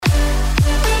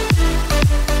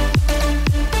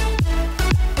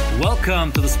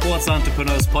Welcome to the Sports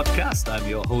Entrepreneurs Podcast. I'm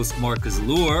your host, Marcus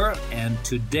Luer, and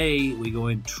today we're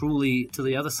going truly to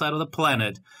the other side of the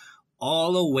planet,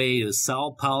 all the way to Sao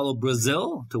Paulo,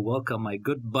 Brazil, to welcome my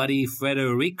good buddy,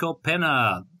 Frederico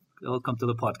Pena. Welcome to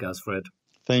the podcast, Fred.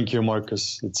 Thank you,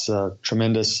 Marcus. It's a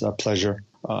tremendous pleasure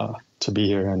to be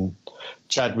here and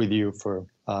chat with you for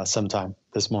some time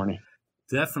this morning.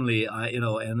 Definitely,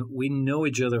 and we know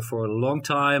each other for a long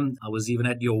time. I was even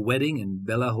at your wedding in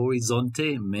Belo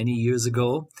Horizonte many years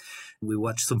ago. We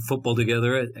watched some football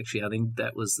together. Actually, I think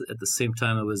that was at the same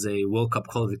time it was a World Cup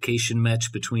qualification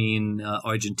match between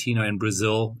Argentina and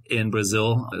Brazil in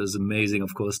Brazil. It was amazing,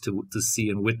 of course, to see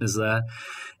and witness that.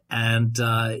 And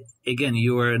again,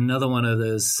 you are another one of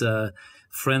those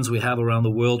friends we have around the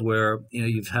world where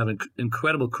you've had an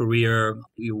incredible career.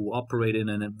 You operate in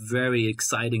a very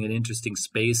exciting and interesting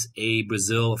space.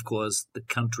 Brazil, of course, the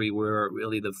country where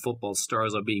really the football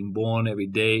stars are being born every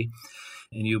day.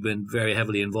 And you've been very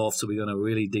heavily involved. So we're going to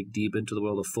really dig deep into the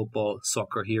world of football,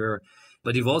 soccer here.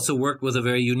 But you've also worked with a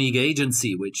very unique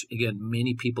agency, which, again,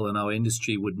 many people in our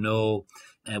industry would know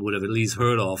and would have at least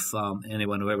heard of,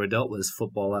 anyone who ever dealt with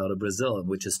football out of Brazil,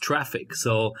 which is Traffic.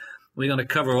 So we're going to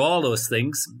cover all those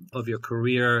things of your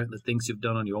career, the things you've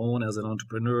done on your own as an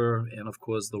entrepreneur, and, of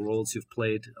course, the roles you've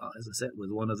played, as I said, with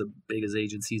one of the biggest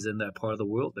agencies in that part of the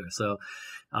world there. So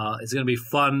it's going to be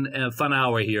a fun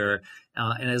hour here.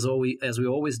 And as we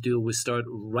always do, we start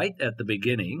right at the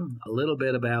beginning, a little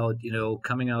bit about,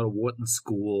 coming out of Wharton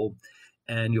School.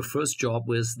 And your first job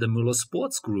was the Müller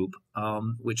Sports Group,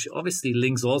 which obviously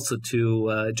links also to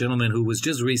a gentleman who was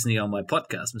just recently on my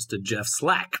podcast, Mr. Jeff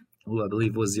Slack, who I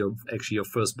believe was your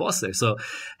first boss there. So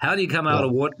how do you come out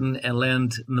of Wharton and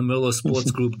land the Müller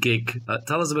Sports Group gig?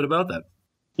 Tell us a bit about that.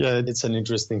 Yeah, it's an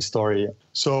interesting story.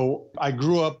 So I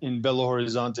grew up in Belo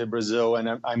Horizonte, Brazil,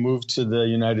 and I moved to the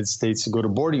United States to go to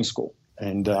boarding school.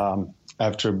 And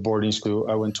after boarding school,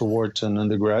 I went to Wharton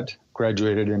undergrad,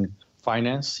 graduated in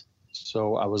finance.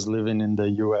 So I was living in the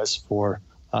U.S. for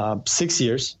 6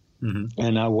 years. Mm-hmm.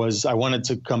 And I wanted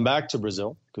to come back to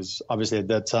Brazil because obviously at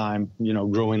that time,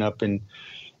 growing up in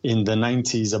the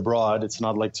 90s abroad, it's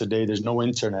not like today. There's no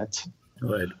internet.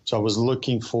 Right. So I was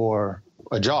looking for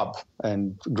a job,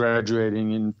 and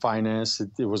graduating in finance,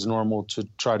 it was normal to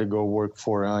try to go work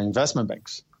for investment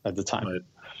banks at the time. Right.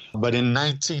 But in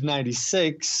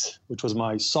 1996, which was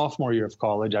my sophomore year of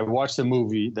college, I watched a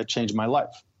movie that changed my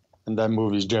life. And that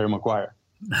movie is Jerry Maguire.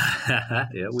 I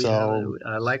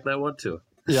like that one too.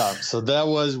 Yeah, so that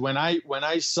was when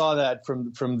I saw that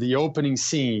from the opening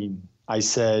scene, I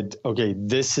said, okay,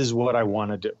 this is what I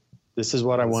want to do. This is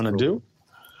what I want to do.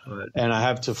 Right. And I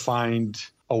have to find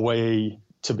a way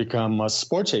to become a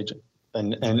sports agent.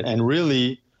 And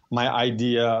really my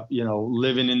idea,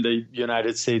 living in the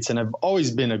United States, and I've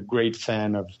always been a great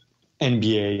fan of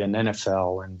NBA and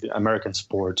NFL and the American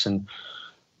sports and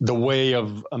the way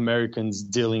of Americans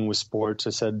dealing with sports.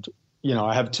 I said,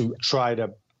 I have to try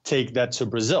to take that to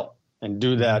Brazil and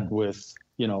do that with,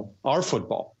 our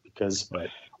football, because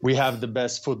we have the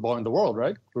best football in the world,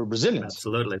 right? We're Brazilians.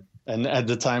 Absolutely. And at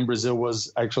the time, Brazil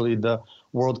was actually the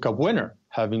World Cup winner,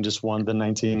 having just won the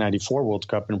 1994 World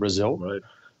Cup in Brazil,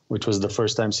 which was the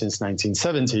first time since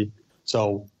 1970.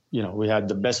 So, we had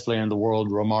the best player in the world,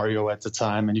 Romario, at the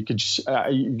time, and you could just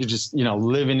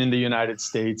living in the United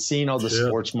States, seeing all the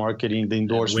sports marketing, the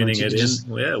endorsements,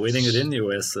 winning it in the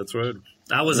US. That's right.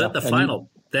 I was at the final.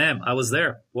 Damn, I was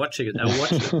there watching it. I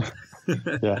watched it.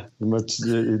 Yeah, but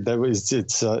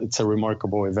it's a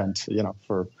remarkable event.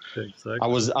 Exactly. I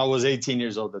was 18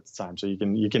 years old at the time, so you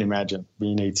can imagine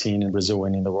being 18 in Brazil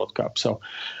winning the World Cup. So,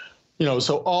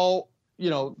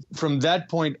 from that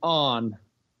point on.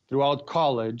 Throughout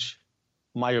college,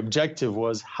 my objective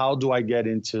was, how do I get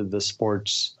into the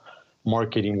sports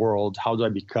marketing world? How do I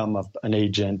become an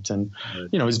agent? And,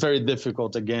 it's very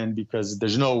difficult, again, because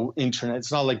there's no internet.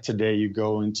 It's not like today you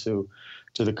go to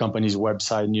the company's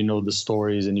website and the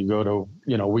stories, and you go to,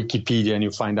 Wikipedia and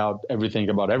you find out everything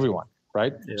about everyone,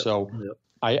 right? Yep. So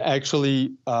I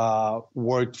actually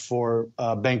worked for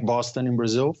Bank Boston in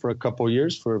Brazil for a couple of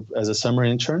years as a summer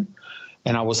intern.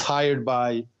 And I was hired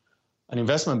by an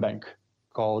investment bank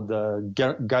called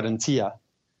Garantia,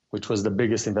 which was the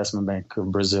biggest investment bank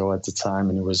of Brazil at the time.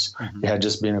 And it had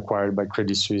just been acquired by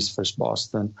Credit Suisse, First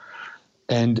Boston.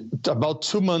 And about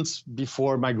 2 months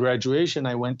before my graduation,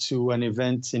 I went to an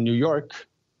event in New York,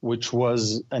 which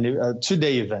was a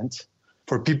 2-day event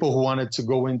for people who wanted to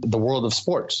go into the world of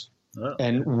sports. Oh.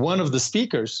 And one of the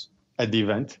speakers at the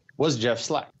event was Jeff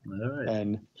Slack. Right.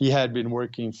 And he had been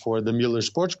working for the Müller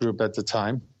Sports Group at the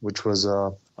time, which was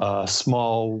a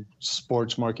small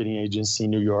sports marketing agency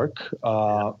in New York,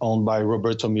 owned by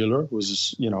Roberto Mueller,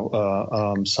 who's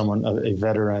someone, a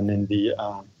veteran in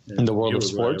the world of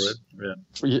sports. Right?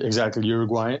 Yeah. Exactly,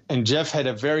 Uruguay. And Jeff had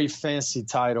a very fancy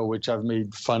title, which I've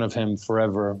made fun of him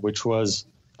forever, which was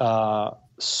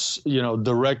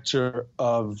director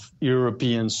of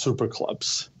European super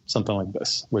clubs, something like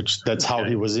this. That's how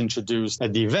he was introduced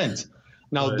at the event.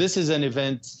 Now, this is an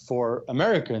event for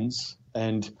Americans,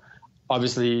 and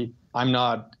obviously, I'm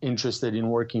not interested in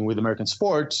working with American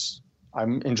sports.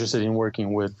 I'm interested in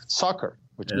working with soccer,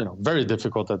 which very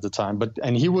difficult at the time.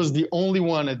 And he was the only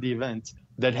one at the event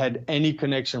that had any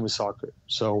connection with soccer.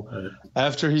 So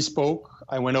after he spoke,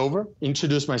 I went over,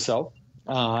 introduced myself.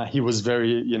 He was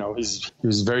very, he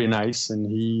was very nice, and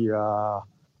he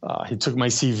took my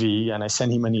CV, and I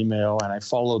sent him an email, and I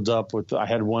followed up with, I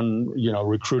had one,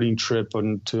 recruiting trip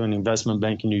to an investment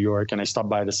bank in New York, and I stopped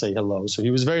by to say hello. So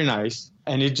he was very nice.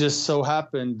 And it just so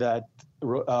happened that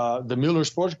the Mueller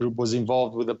Sports Group was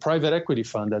involved with a private equity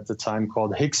fund at the time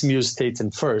called Hicks Muse Tate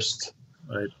and First.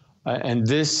 Right. And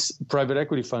this private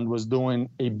equity fund was doing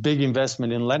a big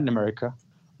investment in Latin America,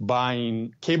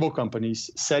 buying cable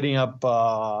companies, setting up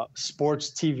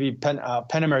sports TV,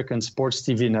 Pan American Sports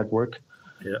TV network,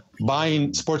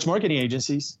 buying sports marketing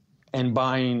agencies, and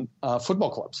buying football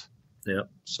clubs. Yeah.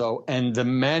 So, and the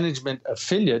management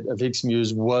affiliate of Hicks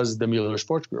Muse was the Mueller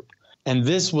Sports Group. And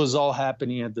this was all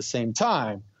happening at the same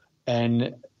time.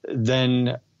 And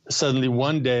then suddenly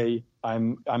one day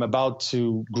I'm about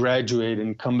to graduate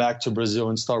and come back to Brazil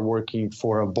and start working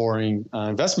for a boring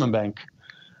investment bank.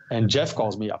 And Jeff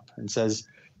calls me up and says,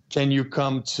 "Can you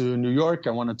come to New York?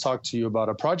 I want to talk to you about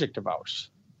a project of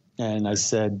ours." And I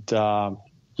said,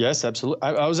 yes, absolutely.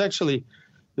 I was actually,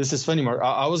 this is funny, Mark.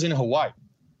 I was in Hawaii.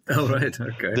 Oh, right.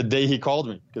 Okay. The day he called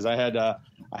me, because I had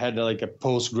like a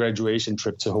post-graduation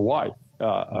trip to Hawaii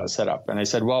set up. And I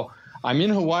said, well, I'm in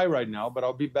Hawaii right now, but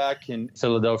I'll be back in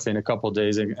Philadelphia in a couple of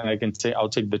days, and I'll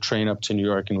take the train up to New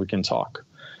York and we can talk.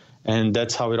 And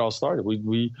that's how it all started.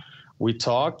 We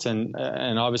talked, and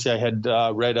obviously I had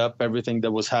read up everything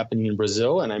that was happening in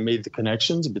Brazil, and I made the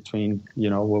connections between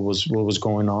what was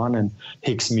going on and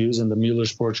Hicks Muse and the Mueller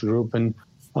Sports Group, and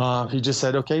he just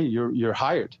said, "Okay, you're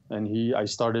hired," and I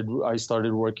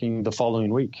started working the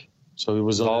following week. So it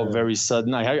was all very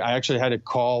sudden. I actually had to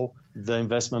call the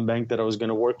investment bank that I was going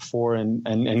to work for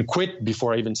and quit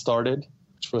before I even started,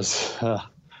 which was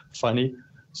funny.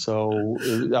 So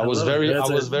I was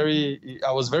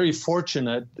very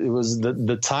fortunate. It was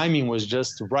the timing was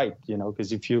just right,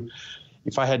 because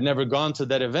if I had never gone to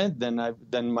that event,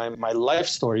 then my life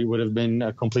story would have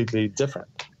been completely different.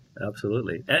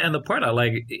 Absolutely. And the part I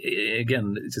like,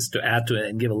 again, just to add to it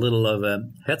and give a little of a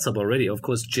heads up already, of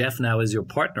course, Jeff now is your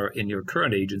partner in your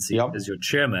current agency, as your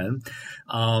chairman.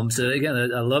 So again,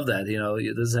 I love that,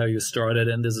 this is how you started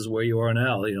and this is where you are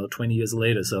now, 20 years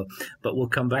later. So, but we'll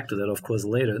come back to that, of course,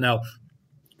 later. Now,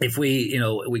 if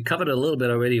we covered a little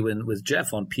bit already with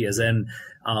Jeff on PSN,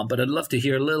 but I'd love to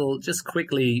hear just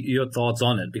quickly your thoughts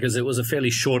on it, because it was a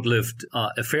fairly short-lived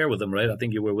affair with him, right? I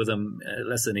think you were with him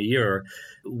less than a year.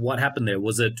 What happened there?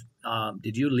 Was it,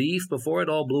 did you leave before it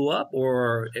all blew up,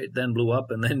 or it then blew up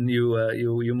and then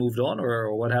you moved on,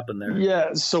 or what happened there?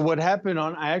 Yeah, so what happened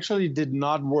I actually did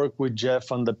not work with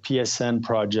Jeff on the PSN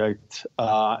project.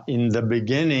 In the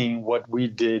beginning, what we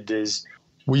did is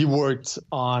we worked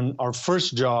on our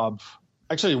first job.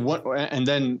 Actually, and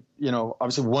then,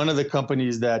 obviously one of the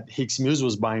companies that Hicks Muse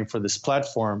was buying for this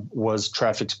platform was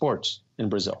Traffic Sports in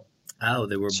Brazil. Oh,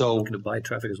 they were looking to buy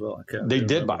Traffic as well. Okay, They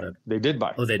did buy. Oh, they did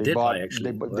buy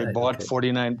actually. They bought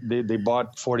 49. They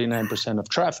bought 49% of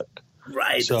Traffic.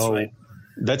 Right. So that's right.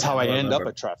 That's how I end up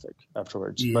at Traffic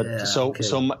afterwards. Yeah, but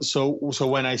so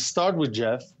when I start with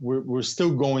Jeff, we're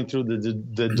still going through the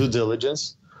due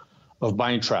diligence of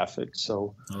buying Traffic.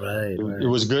 So it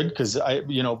was good because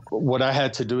what I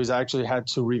had to do is I actually had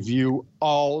to review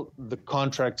all the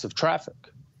contracts of Traffic,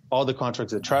 either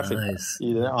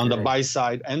on the buy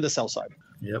side and the sell side.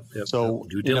 Yep. So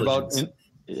in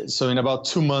about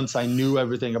 2 months, I knew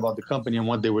everything about the company and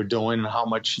what they were doing and how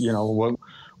much,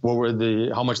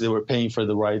 how much they were paying for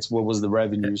the rights, what was the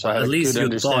revenue. So I had at least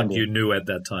you thought you knew at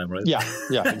that time, right? Yeah,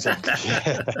 exactly.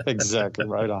 Exactly,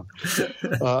 right on.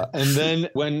 And then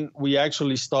when we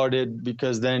actually started,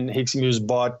 because then Hicks Muse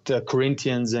bought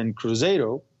Corinthians and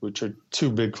Cruzeiro, which are two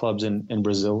big clubs in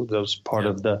Brazil. That was part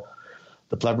of the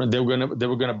platform. They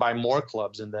were gonna buy more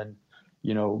clubs, and then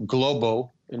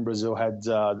Globo in Brazil had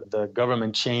the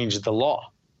government changed the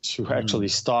law to actually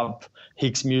stop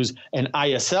Hicks Muse and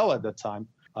ISL at the time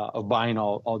of buying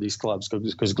all these clubs,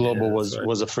 because Globo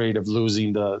was afraid of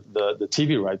losing the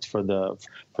TV rights for the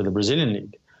Brazilian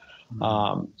league.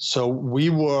 So we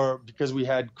were, because we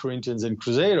had Corinthians and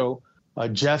Cruzeiro,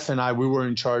 Jeff and I, we were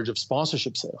in charge of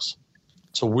sponsorship sales.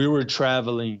 So we were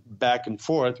traveling back and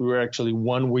forth. We were actually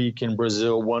 1 week in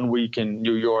Brazil, 1 week in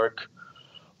New York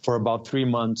for about 3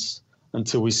 months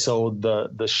until we sold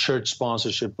the shirt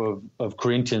sponsorship of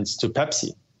Corinthians to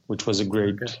Pepsi, which was a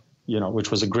great,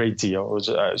 which was a great deal. It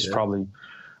was probably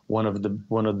one of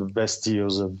the best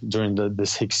deals during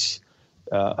this Hicks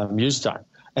Muse time.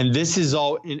 And this is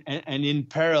all in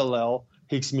parallel.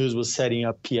 Hicks Muse was setting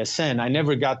up PSN. I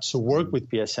never got to work with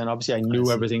PSN. Obviously, I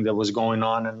knew everything that was going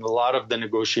on, and a lot of the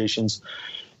negotiations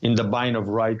in the buying of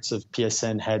rights of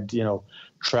PSN had,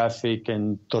 traffic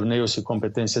and torneos y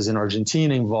competencias in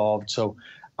Argentina involved. So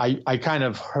I kind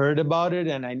of heard about it,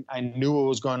 and I knew what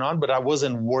was going on, but I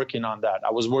wasn't working on that.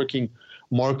 I was working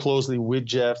more closely with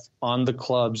Jeff on the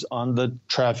clubs, on the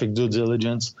traffic due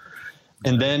diligence.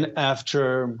 And then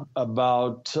after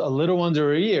about a little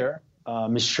under a year,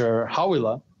 Mr.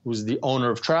 Hawila, who's the owner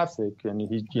of Traffic, and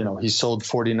he sold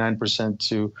 49%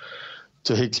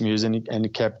 to Hicks Muse, and he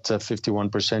kept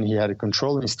 51%. He had a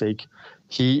controlling stake.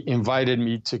 He invited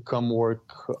me to come work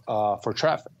for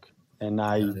Traffic, and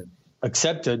I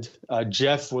accepted.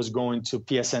 Jeff was going to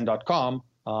PSN.com.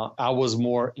 I was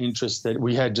more interested.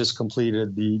 We had just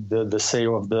completed the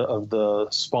sale of the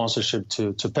sponsorship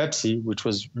to Pepsi, which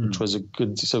was a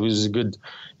good. So it was a good,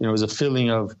 it was a feeling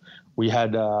of we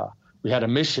had a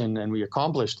mission and we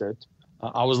accomplished it.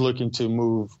 I was looking to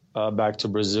move back to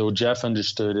Brazil. Jeff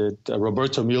understood it.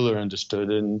 Roberto Mueller understood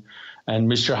it, and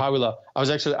Mr. Hawila.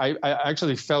 I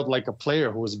actually felt like a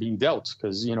player who was being dealt,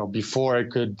 because before I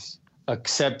could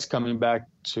accept coming back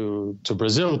to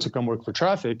Brazil to come work for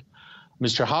Traffic,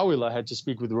 Mr. Hawila had to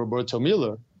speak with Roberto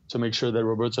Mueller to make sure that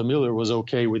Roberto Mueller was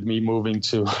okay with me moving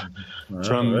from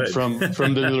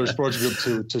the Mueller Sports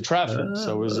Group to Traffic.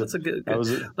 So it was that's a good.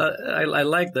 I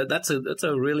like that. That's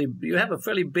a really, you have a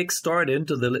fairly big start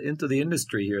into the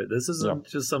industry here. This isn't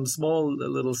just some small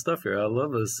little stuff here. I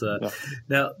love this.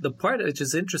 Now the part which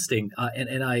is interesting,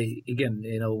 and I again,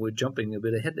 we're jumping a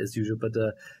bit ahead as usual, but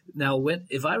now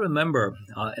if I remember,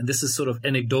 and this is sort of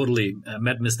anecdotally, I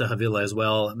met Mr. Havila as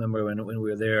well. I remember when we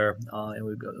were there and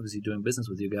we were obviously doing business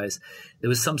with you guys. There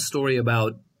was some story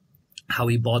about how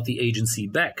he bought the agency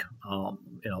back, from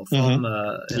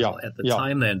at the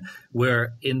time then,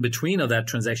 where in between of that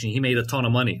transaction, he made a ton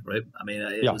of money, right? I mean,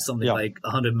 it was something like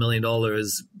 $100 million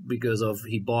because of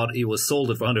he was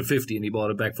sold it for 150 and he bought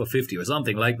it back for 50 or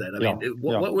something like that. I mean,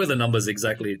 what were the numbers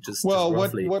exactly? Just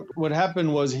roughly. What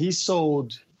happened was he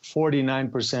sold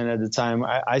 49% at the time,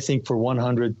 I think for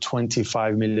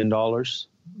 $125 million.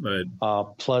 Right.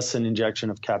 Plus an injection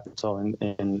of capital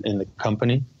in the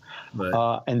company.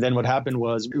 Right. And then what happened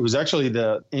was it was actually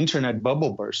the internet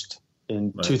bubble burst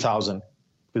in 2000.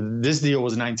 This deal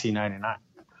was 1999.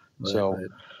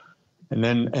 And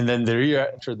then the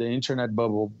year after the internet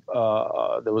bubble,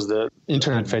 there was the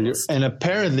internet failure. And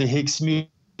apparently Hicks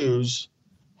Muse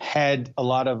had a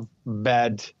lot of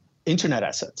bad internet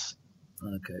assets.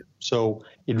 Okay. So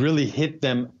it really hit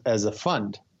them as a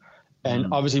fund. And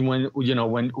obviously,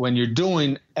 when you're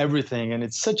doing everything, and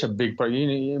it's such a big part,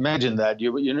 you imagine that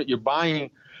you're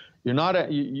buying, you're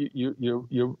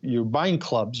buying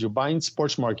clubs, you're buying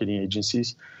sports marketing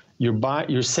agencies,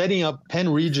 you're setting up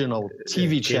pan-regional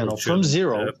TV channel from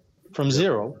zero,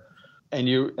 and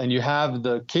you have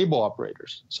the cable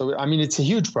operators. So I mean, it's a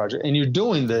huge project, and you're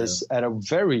doing this at a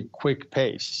very quick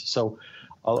pace. So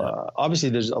obviously,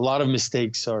 there's a lot of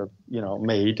mistakes are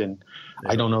made, and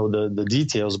I don't know the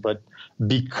details, but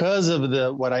because of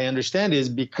what I understand is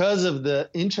because of the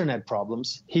internet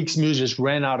problems, Hicks Muse just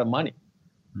ran out of money,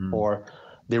 or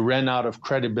they ran out of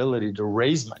credibility to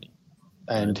raise money,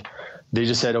 and they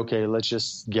just said, okay, let's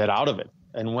just get out of it.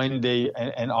 And when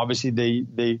and obviously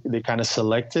they kind of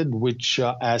selected which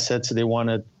assets they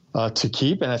wanted to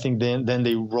keep, and I think then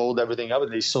they rolled everything up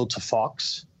and they sold to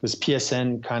Fox, because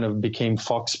PSN kind of became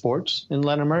Fox Sports in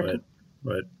Latin America.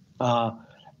 Right.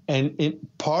 And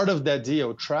part of that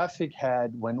deal, Traffic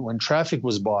had, when Traffic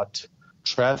was bought,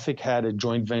 Traffic had a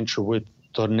joint venture with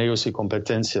Torneos y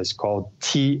Competencias called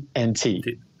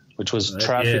TNT, which was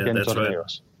Traffic and Torneos.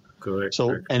 Right. Correct.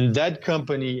 So, and that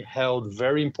company held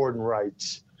very important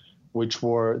rights, which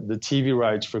were the TV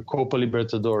rights for Copa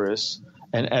Libertadores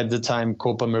and at the time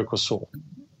Copa Mercosul,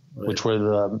 which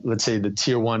were let's say the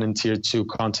tier 1 and tier 2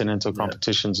 continental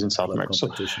competitions in South America.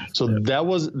 So that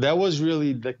was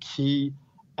really the key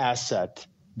asset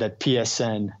that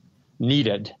PSN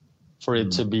needed for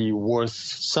it to be worth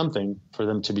something, for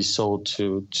them to be sold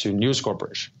to News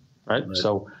Corporation, right?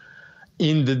 So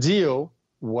in the deal,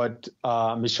 what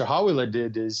Mr. Hawila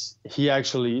did is he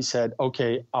actually said,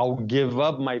 okay, I'll give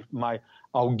up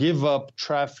I'll give up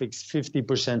Traffic's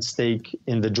 50% stake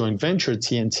in the joint venture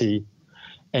TNT,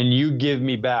 and you give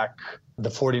me back the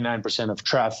 49% of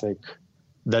Traffic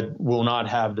that will not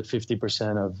have the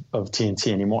 50% of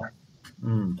TNT anymore.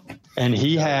 And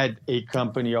he had a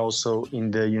company also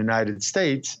in the United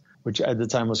States, which at the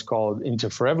time was called Inter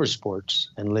Forever Sports,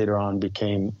 and later on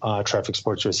became Traffic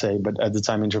Sports USA, but at the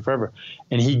time Inter Forever.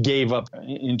 And he gave up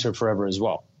Inter Forever as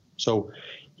well. So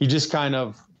he just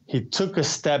he took a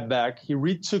step back. He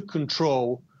retook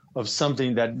control of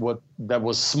something that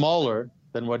was smaller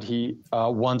than what he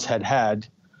once had,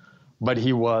 but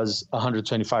he was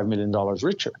 $125 million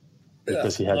richer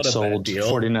because he had sold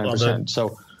 49%.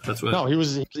 So that's right. No, he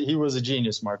was a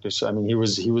genius, Marcus. I mean, he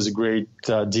was a great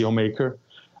deal maker.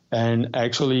 And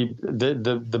actually,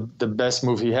 the best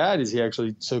move he had is he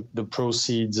actually took the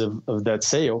proceeds of that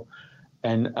sale,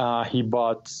 and he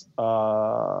bought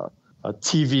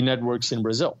TV networks in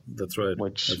Brazil. That's right.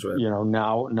 Which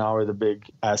now are the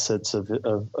big assets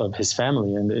of his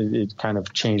family, and it kind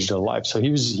of changed their life. So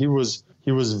he was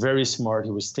very smart.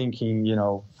 He was thinking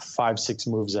 5-6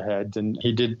 moves ahead, and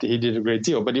he did a great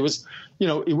deal. But it was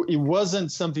it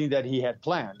wasn't something that he had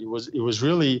planned. It was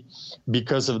really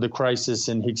because of the crisis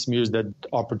in Hicks Mills that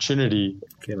opportunity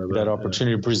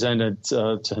presented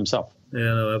to himself.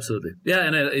 Yeah, no, absolutely. Yeah,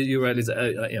 and you're right.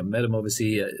 I met him,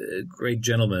 obviously, a great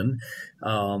gentleman,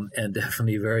 and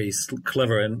definitely very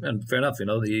clever. And fair enough,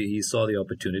 he saw the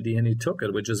opportunity and he took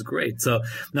it, which is great. So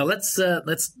now let's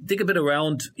dig a bit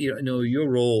around, your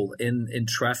role in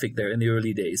Traffic there in the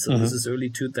early days. So This is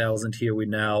early 2000. Here we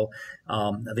now.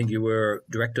 I think you were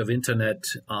director of internet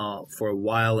for a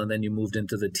while, and then you moved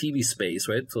into the TV space,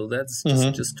 right? So let's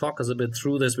just talk us a bit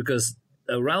through this, because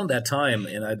around that time,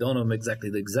 and I don't know exactly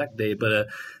the exact date, but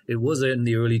it was in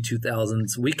the early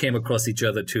 2000s, we came across each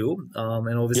other too.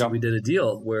 And obviously we did a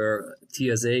deal where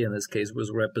TSA, in this case,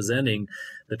 was representing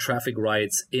the traffic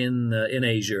rights in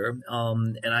Asia.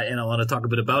 And I want to talk a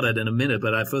bit about it in a minute,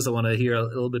 but first I want to hear a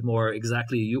little bit more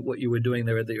exactly what you were doing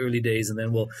there at the early days, and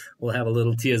then we'll have a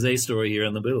little TSA story here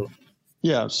in the middle.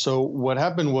 Yeah, so what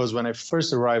happened was when I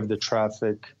first arrived at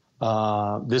Traffic,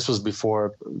 this was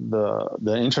before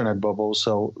the internet bubble.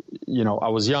 So, I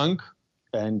was young,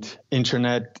 and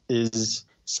internet is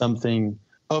something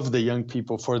of the young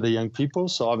people for the young people.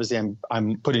 So obviously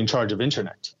I'm put in charge of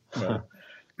internet.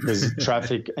 Because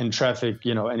traffic, and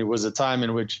it was a time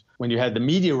in which when you had the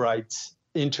media rights,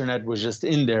 internet was just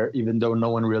in there, even though no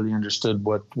one really understood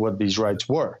what these rights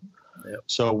were. Yep.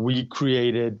 So we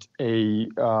created a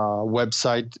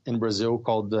website in Brazil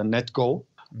called the NetGo.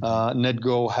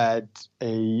 NetGo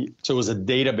it was a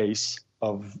database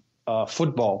of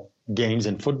football games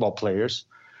and football players,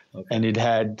 and it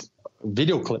had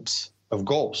video clips of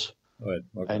goals, right?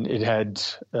 Okay. And it had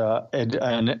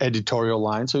an editorial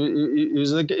line. So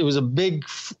it was a big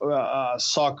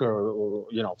soccer, or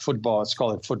football. Let's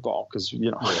call it football because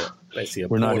we're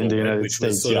not in the United States. Which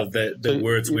was sort of the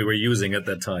words we were using at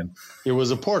that time. It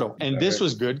was a portal, and this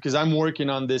was good because I'm working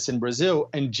on this in Brazil,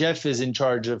 and Jeff is in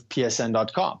charge of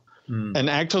PSN.com. And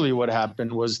actually, what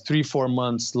happened was 3-4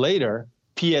 months later,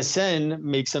 PSN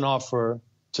makes an offer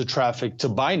to Traffic to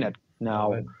buy Net.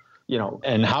 Now,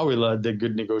 and Hawila, the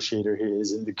good negotiator he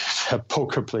is, and the good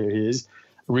poker player he is,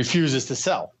 refuses to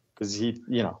sell because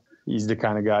he's the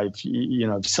kind of guy.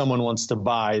 If someone wants to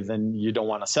buy, then you don't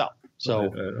want to sell. So,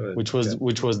 which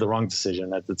was the wrong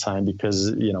decision at the time,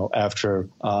 because after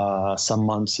some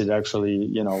months, it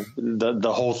actually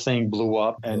the whole thing blew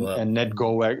up, and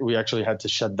NetGo, we actually had to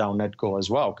shut down NetGo as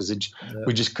well because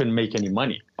we just couldn't make any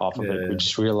money off of it. We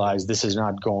just realized this is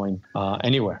not going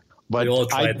anywhere. But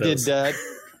I did that.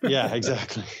 Yeah,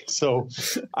 exactly. So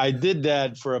I did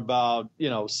that for about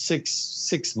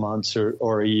 6 months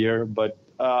or a year, but.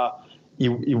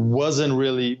 It wasn't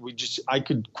really. I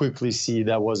could quickly see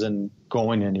that wasn't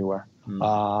going anywhere,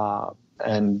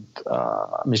 and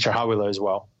Mr. Hawila as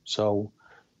well. So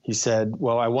he said,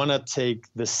 "Well, I want to take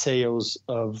the sales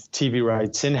of TV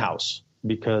rights in house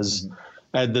because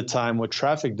at the time, what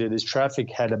Traffic did is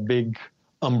Traffic had a big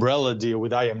umbrella deal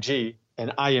with IMG,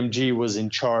 and IMG was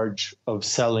in charge of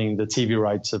selling the TV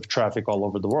rights of Traffic all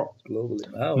over the world,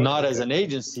 globally. Not as an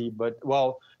agency, but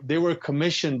they were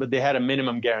commissioned, but they had a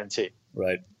minimum guarantee."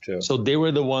 Right. Sure. So they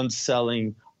were the ones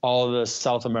selling all the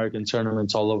South American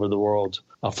tournaments all over the world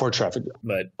for Traffic.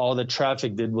 Right. All that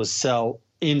Traffic did was sell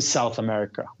in South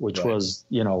America, which was,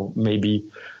 maybe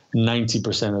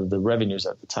 90% of the revenues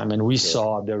at the time. And we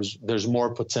saw there's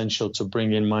more potential to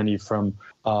bring in money from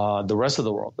the rest of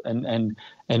the world. And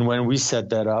when we set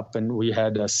that up, and we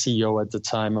had a CEO at the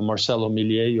time, Marcelo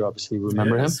Millier, you obviously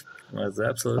remember him. Yes,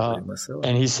 absolutely, Marcelo.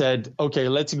 And he said, okay,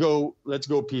 let's go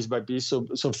piece by piece.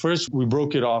 So first we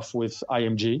broke it off with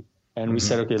IMG, and we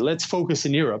said, okay, let's focus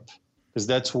in Europe, because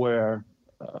that's where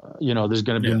there's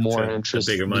going to be more interest.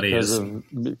 The bigger money is.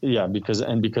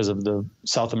 Because of the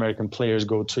South American players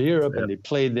go to Europe and they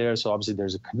play there. So obviously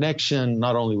there's a connection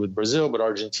not only with Brazil, but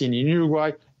Argentina and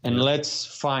Uruguay. And let's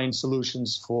find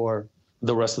solutions for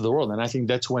the rest of the world. And I think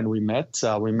that's when we met.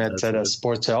 We met at a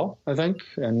Sportel, I think,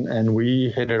 and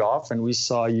we hit it off. And we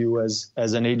saw you as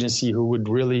an agency who would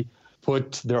really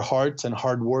put their heart and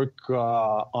hard work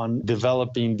on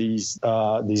developing these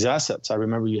assets. I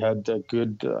remember you had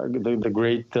the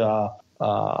great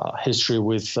history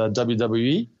with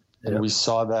WWE, and we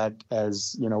saw that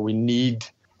as we need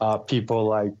people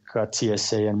like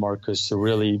TSA and Marcus to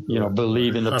really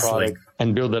believe in the product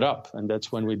and build it up. And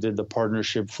that's when we did the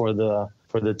partnership for the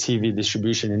TV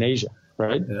distribution in Asia,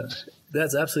 right? Yeah.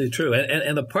 That's absolutely true.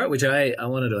 And the part which I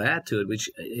wanted to add to it, which,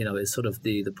 is sort of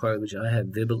the part which I have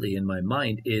vividly in my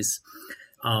mind is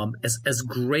as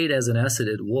great as an asset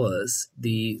it was,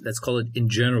 let's call it in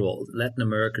general, Latin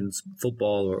American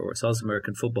football or South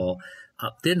American football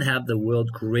didn't have the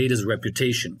world's greatest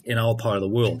reputation in our part of the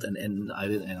world. And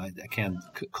I can't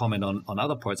comment on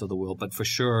other parts of the world, but for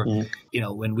sure,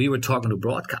 when we were talking to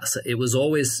broadcaster, it was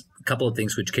always a couple of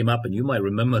things which came up, and you might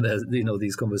remember that,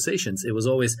 these conversations. It was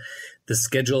always the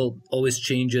schedule always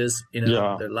changes,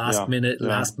 the last minute,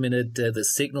 the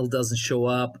signal doesn't show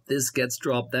up. This gets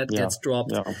dropped, that gets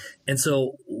dropped. Yeah. And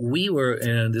so we were,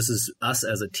 and this is us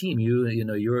as a team,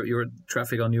 your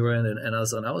traffic on your end and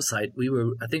us on our side.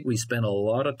 I think we spent a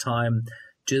lot of time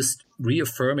just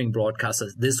reaffirming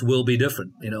broadcasters, this will be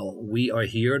different. We are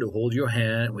here to hold your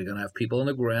hand. We're going to have people on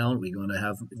the ground. We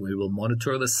will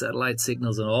monitor the satellite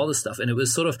signals and all this stuff. And it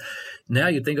was sort of, now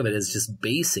you think of it as just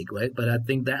basic, right? But I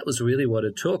think that was really what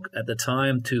it took at the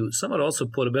time to somewhat also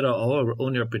put a bit of our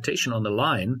own reputation on the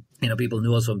line. People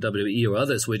knew us from WWE or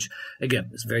others, which again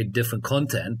is very different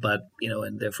content, but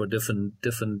and therefore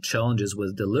different challenges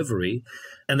with delivery.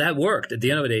 And that worked at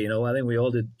the end of the day. I think we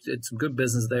all did some good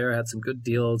business there, had some good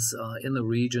deals in the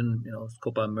region.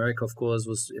 Copa America, of course,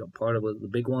 was part of the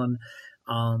big one.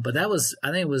 But that was,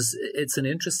 I think it's an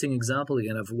interesting example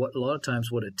again of what a lot of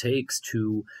times what it takes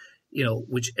to,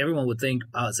 which everyone would think,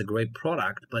 it's a great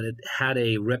product, but it had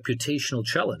a reputational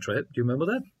challenge, right? Do you remember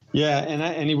that? Yeah,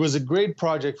 and it was a great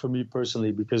project for me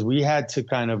personally, because we had to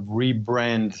kind of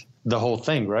rebrand the whole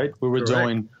thing, right? We were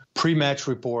doing pre-match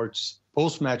reports,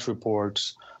 post-match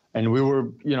reports, and we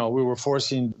were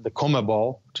forcing the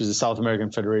CONMEBOL, which is the South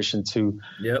American Federation, to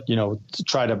to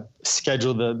try to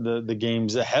schedule the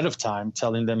games ahead of time,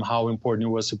 telling them how important it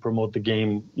was to promote the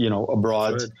game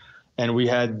abroad. Right. And we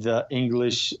had the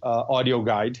English audio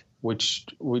guide, which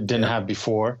we didn't have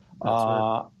before,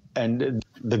 and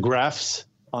the graphs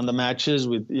on the matches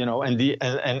with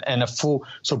and a full,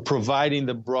 so providing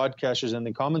the broadcasters and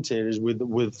the commentators with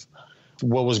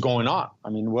what was going on. I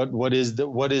mean, what is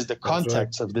the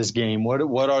context of this game? What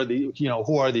are the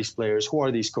who are these players? Who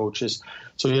are these coaches?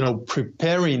 So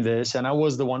preparing this, and I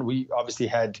was the one. We obviously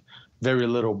had very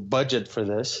little budget for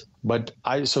this, but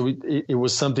it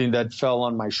was something that fell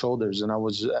on my shoulders, and I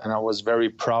was very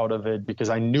proud of it, because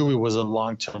I knew it was a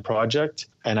long-term project.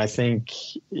 And I think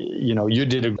you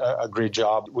did a great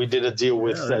job. We did a deal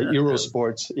with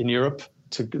Eurosports in Europe.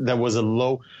 That was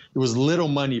it was little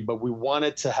money, but we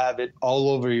wanted to have it all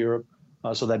over Europe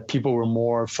so that people were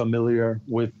more familiar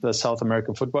with the South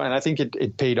American football. And I think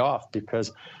it paid off,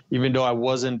 because even though I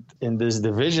wasn't in this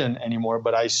division anymore,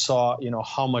 but I saw,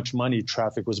 how much money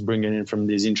Traffic was bringing in from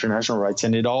these international rights.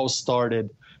 And it all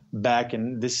started back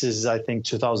this is, I think,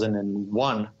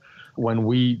 2001, when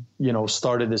we,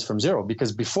 started this from zero.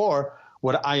 Because before,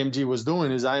 what IMG was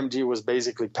doing is IMG was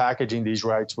basically packaging these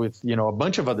rights with, a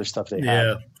bunch of other stuff they had.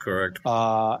 Yeah, correct.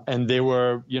 And they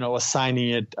were,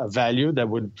 assigning it a value that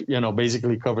would,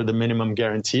 basically cover the minimum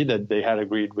guarantee that they had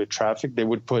agreed with Traffic. They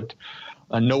would put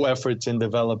no efforts in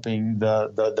developing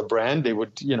the brand. They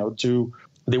would,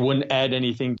 they wouldn't add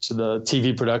anything to the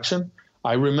TV production.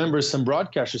 I remember some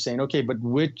broadcasters saying, okay, but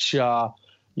which,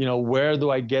 where do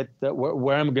I get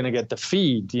where I'm going to get the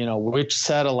feed, which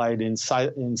satellite in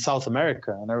South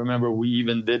America? And I remember we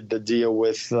even did the deal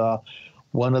with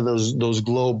one of those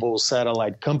global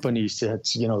satellite companies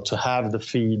to have the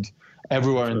feed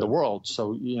everywhere in the world.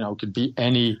 So, it could be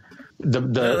any,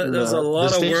 there's a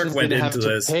lot of work went into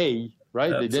this. Pay, right?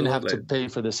 Absolutely. They didn't have to pay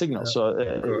for the signal. So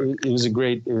it was a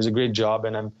great job.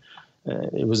 And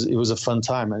it was a fun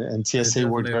time, and TSA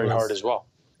worked very hard as well.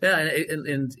 Yeah,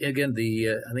 and again,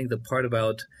 I think the part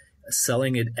about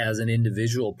selling it as an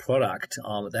individual product,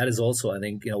 that is also, I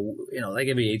think, like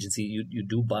every agency, you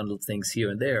do bundle things here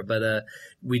and there, but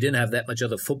we didn't have that much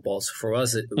other footballs. For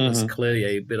us, it was clearly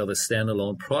a bit of a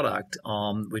standalone product,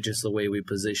 which is the way we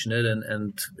position it,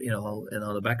 and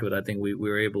on the back of it, I think we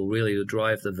were able really to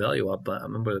drive the value up. I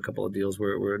remember a couple of deals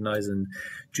were nice and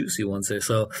juicy ones there.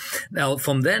 So now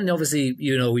from then, obviously,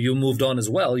 you moved on as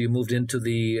well. You moved into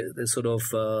the sort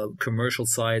of commercial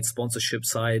side, sponsorship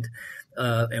side.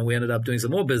 And we ended up doing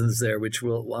some more business there, which I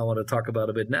want to talk about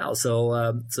a bit now. So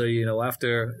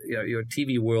after your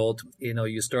TV world,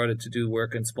 you started to do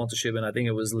work in sponsorship, and I think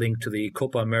it was linked to the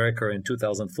Copa America in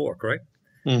 2004, correct?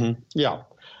 Mm-hmm. Yeah.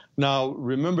 Now,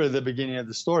 remember the beginning of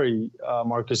the story,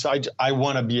 Marcus. I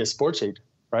want to be a sports agent,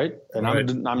 right? And right.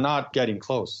 I'm not getting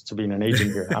close to being an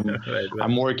agent here. I'm right.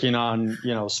 I'm working on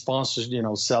sponsors,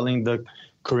 selling the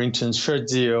Corinthians shirt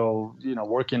deal,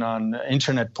 working on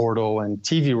internet portal and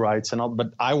TV rights and all,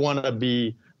 but I want to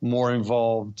be more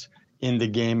involved in the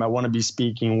game. I want to be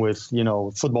speaking with,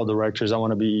 football directors. I want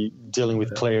to be dealing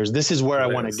with players. This is where I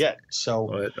want to get.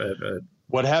 So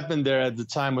what happened there at the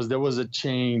time was there was a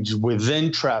change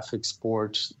within Traffic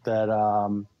Sports that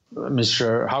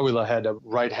Mr. Hawila had a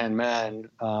right-hand man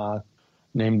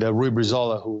named Rui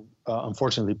Brizola, who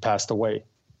unfortunately passed away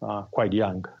quite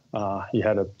young. He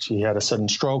had a sudden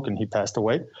stroke and he passed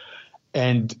away.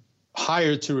 And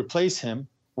hired to replace him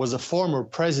was a former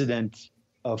president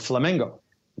of Flamengo,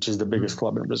 which is the biggest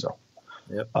club in Brazil,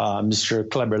 Mr.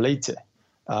 Kleber Leite,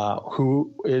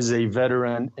 who is a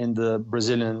veteran in the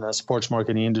Brazilian sports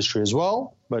marketing industry as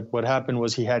well. But what happened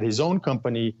was he had his own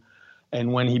company.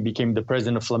 And when he became the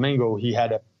president of Flamengo, he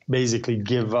had to basically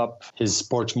give up his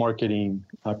sports marketing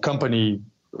company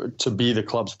to be the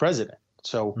club's president.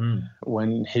 So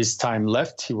when his time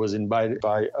left, he was invited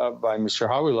by Mr.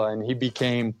 Hawila, and he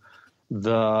became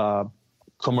the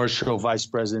commercial vice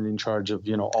president in charge of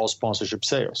all sponsorship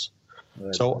sales.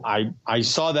 Right. So I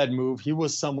saw that move. He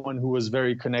was someone who was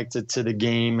very connected to the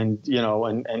game and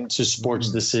to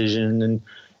sports decision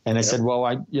and I said, well,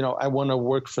 I want to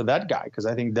work for that guy because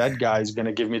I think that guy is going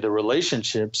to give me the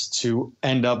relationships to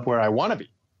end up where I want to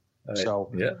be. Right.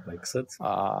 So makes sense.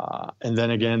 And then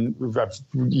again,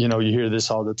 you hear this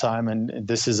all the time, and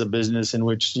this is a business in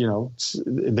which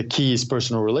the key is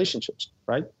personal relationships,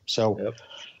 right? So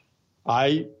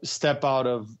I step out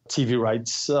of TV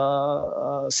rights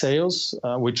sales,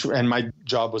 and my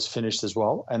job was finished as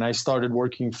well, and I started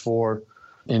working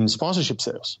in sponsorship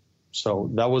sales.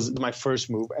 So that was my first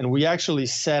move, and we actually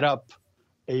set up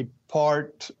a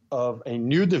part of a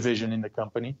new division in the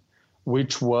company,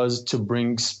 which was to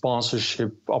bring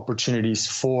sponsorship opportunities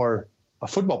for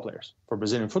football players, for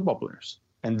Brazilian football players.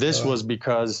 And this was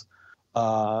because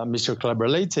Mr. Kleber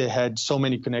Leite had so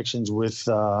many connections with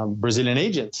Brazilian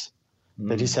agents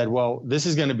that he said, well, this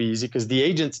is going to be easy because the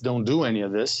agents don't do any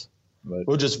of this. Right.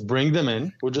 We'll just bring them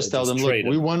in. We'll just tell them, look,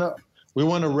 we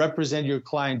want to represent your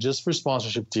client just for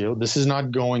sponsorship deal. This is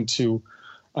not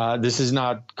this is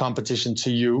not competition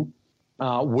to you.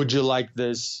 Would you like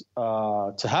this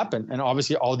to happen? And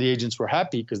obviously all the agents were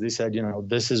happy because they said,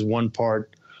 this is one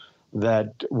part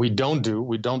that we don't do.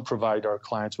 We don't provide our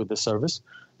clients with the service.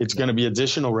 It's going to be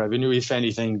additional revenue if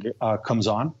anything comes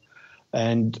on.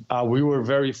 And we were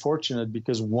very fortunate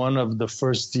because one of the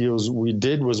first deals we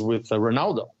did was with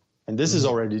Ronaldo. And this is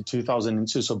already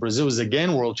 2002. So Brazil is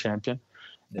again world champion.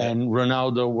 Yeah. And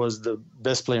Ronaldo was the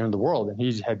best player in the world, and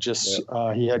he had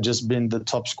just been the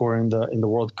top scorer in the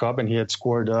World Cup, and he had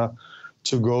scored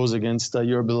 2 goals against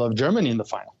your beloved Germany in the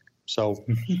final. So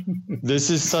this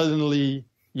is suddenly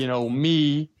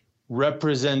me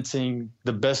representing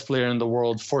the best player in the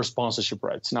world for sponsorship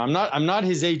rights. Now I'm not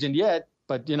his agent yet,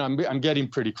 but I'm getting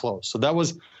pretty close. So that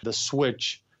was the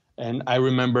switch. And I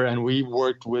remember, and we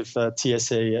worked with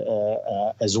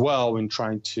TSA as well in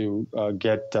trying to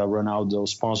get Ronaldo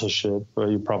sponsorship.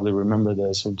 You probably remember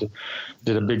this. We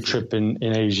did a big trip in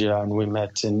Asia, and we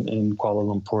met in Kuala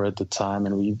Lumpur at the time,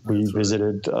 and we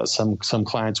visited some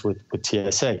clients with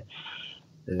TSA.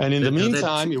 And in the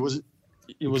meantime, it was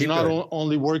not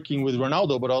only working with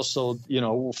Ronaldo, but also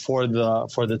for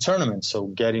the tournament. So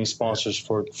getting sponsors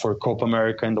for Copa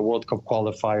America and the World Cup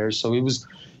qualifiers. So it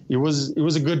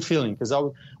was a good feeling because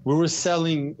we were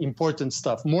selling important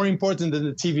stuff. More important than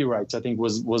the TV rights, I think,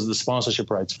 was the sponsorship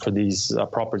rights for these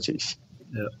properties.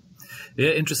 Yeah,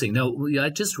 interesting. Now, I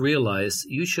just realized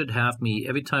you should have me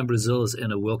every time Brazil is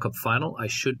in a World Cup final. I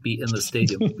should be in the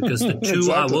stadium because the two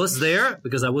Exactly. I was there,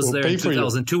 because I was We'll there pay in for you.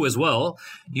 2002 as well.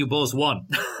 You both won.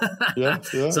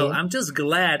 So I'm just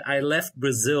glad I left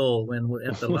Brazil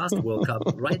at the last World Cup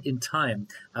right in time.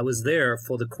 I was there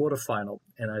for the quarterfinal,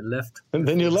 and I left. And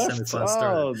then you the left. semifinal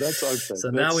started. Oh, that's okay. So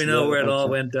now we know where it all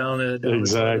went down.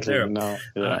 Exactly. There. No,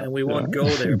 And we won't go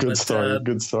there. Good story.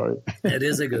 Good story. It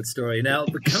is a good story. Now,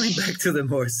 but coming back to the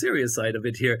more serious side of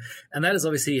it here, and that is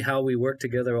obviously how we work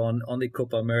together on the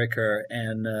Copa America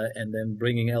and then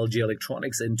bringing LG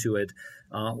Electronics into it,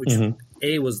 which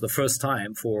was the first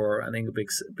time for, I think, a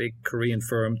big Korean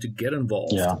firm to get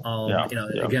involved.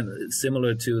 Again,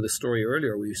 similar to the story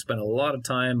earlier, we spent a lot of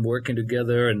time working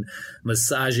together and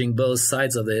massaging both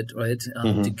sides of it, right,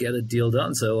 to get a deal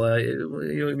done. So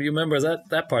you remember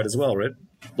that part as well, right?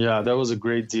 Yeah, that was a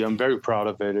great deal. I'm very proud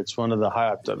of it. It's one of the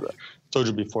highlights. I've told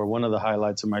you before, one of the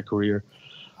highlights of my career.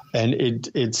 And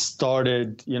it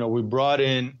started, we brought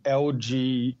in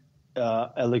LG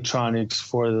Electronics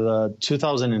for the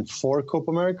 2004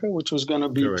 Copa America, which was going to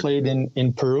be played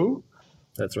in Peru.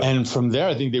 That's right. And from there,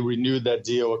 I think they renewed that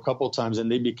deal a couple of times, and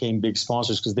they became big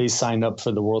sponsors because they signed up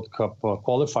for the World Cup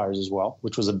qualifiers as well,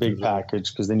 which was a big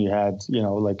package because then you had,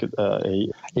 like a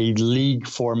league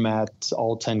format,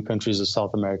 all 10 countries of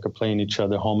South America playing each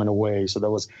other home and away. So that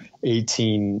was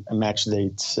 18 match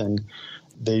dates, and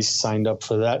they signed up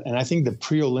for that. And I think the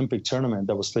pre-Olympic tournament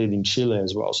that was played in Chile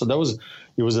as well. So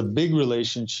it was a big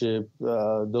relationship.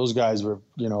 Those guys were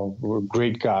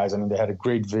great guys. I mean, they had a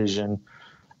great vision.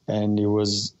 And it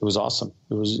was awesome.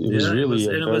 It was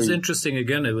interesting.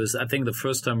 Again, it was, I think, the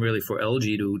first time really for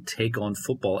LG to take on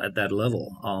football at that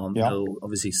level.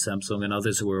 Obviously Samsung and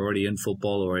others who were already in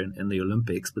football or in the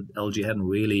Olympics, but LG hadn't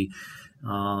really,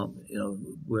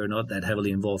 we're not that heavily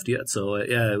involved yet. So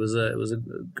it was a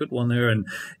good one there. And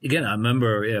again, I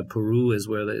remember, Peru is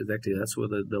where that's where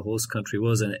the host country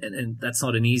was, and that's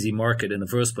not an easy market in the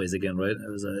first place. Again, right?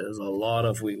 It was a lot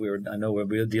of we were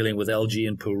dealing with LG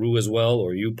in Peru as well,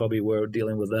 or you probably were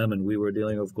dealing with them, and we were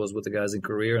dealing, of course, with the guys in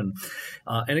Korea.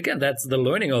 And again, that's the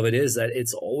learning of it, is that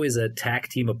it's always a tag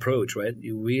team approach, right?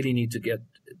 You really need to get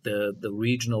the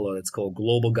regional, or it's called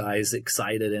global guys,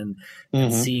 excited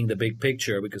and seeing the big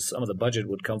picture, because some of the budget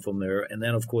would come from there. And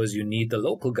then, of course, you need the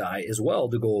local guy as well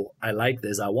to go, I like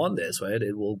this, I want this, right?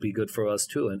 It will be good for us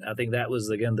too. And I think that was,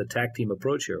 again, the tag team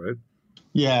approach here, right?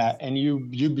 Yeah, and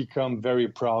you become very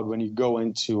proud when you go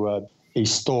into a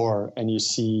store and you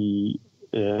see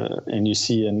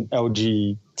an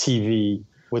LG TV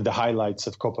with the highlights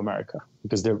of Copa America,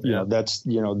 because they're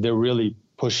they're really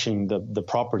pushing the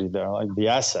property there, like the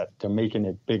asset. They're making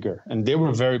it bigger, and they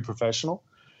were very professional.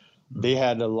 They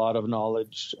had a lot of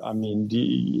knowledge. I mean,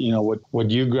 what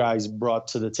you guys brought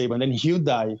to the table, and then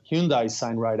Hyundai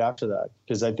signed right after that,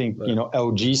 because I think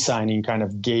LG signing kind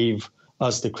of gave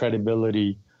us the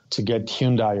credibility to get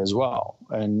Hyundai as well,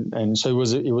 and so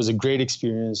it was a great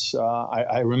experience.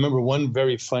 I remember one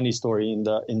very funny story in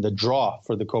the draw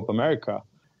for the Copa America,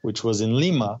 which was in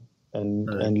Lima.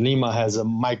 And Lima has a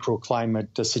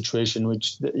microclimate situation,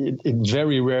 which it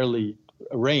very rarely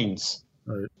rains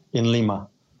in Lima.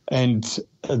 And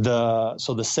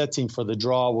so the setting for the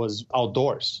draw was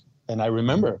outdoors. And I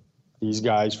remember these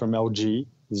guys from LG,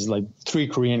 these like 3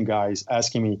 Korean guys,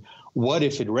 asking me, what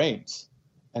if it rains?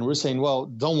 And we're saying, well,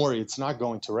 don't worry, it's not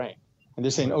going to rain. And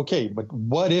they're saying, okay, but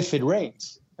what if it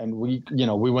rains? And we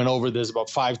went over this about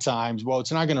 5 times. Well,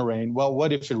 it's not going to rain. Well,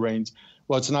 what if it rains?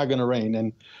 Well, it's not going to rain.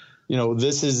 And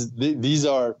these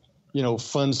are,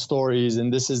 fun stories,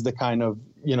 and this is the kind of,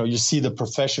 you see the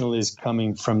professionalism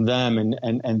coming from them,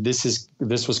 and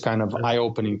this was kind of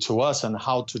eye-opening to us on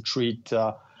how to treat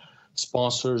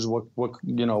sponsors,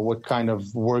 what kind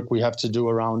of work we have to do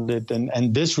around it,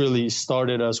 and this really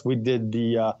started us. We did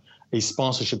a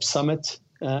sponsorship summit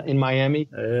in Miami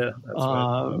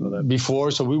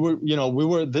before, so we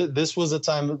were this was a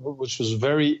time which was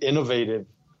very innovative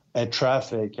at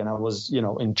Traffic, and I was,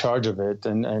 in charge of it,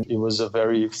 and it was a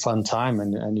very fun time,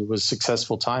 and it was a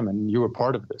successful time, and you were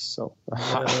part of this. So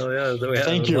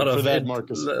thank you for that,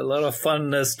 Marcus. A lot of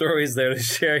fun stories there to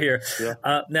share here.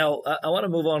 Yeah. Now, I want to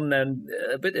move on and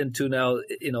a bit into now,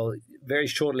 very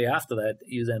shortly after that,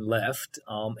 you then left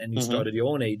and you started your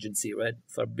own agency, right?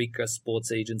 Fabrica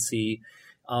Sports Agency.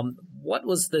 What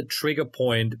was the trigger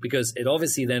point? Because it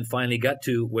obviously then finally got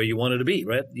to where you wanted to be,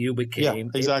 right? You became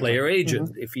a player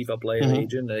agent, a FIFA player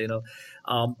agent,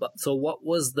 So what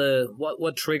was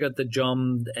what triggered the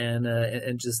jump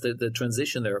and just the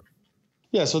transition there?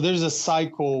 Yeah, so there's a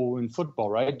cycle in football,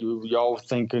 right? You all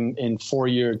think in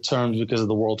 4-year terms because of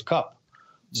the World Cup.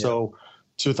 So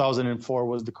 2004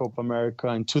 was the Copa America,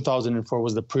 and 2004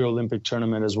 was the pre-Olympic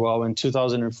tournament as well. And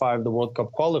 2005, the World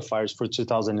Cup qualifiers for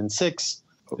 2006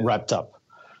 wrapped up.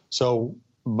 So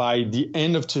by the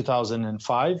end of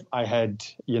 2005, I had,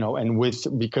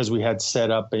 because we had set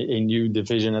up a new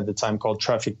division at the time called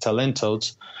Traffic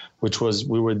Talentos, which was,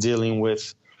 we were dealing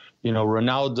with,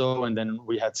 Ronaldo, and then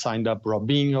we had signed up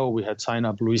Robinho, we had signed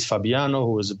up Luis Fabiano,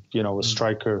 who was, a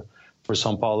striker for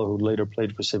São Paulo, who later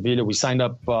played for Sevilla. We signed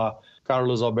up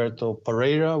Carlos Alberto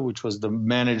Pereira, which was the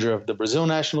manager of the Brazil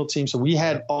national team. So we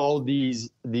had all these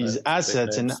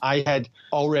assets, and I had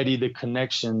already the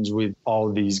connections with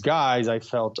all these guys. I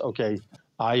felt, okay,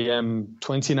 I am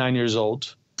 29 years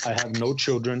old. I have no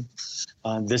children.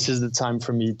 This is the time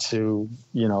for me to,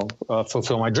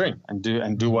 fulfill my dream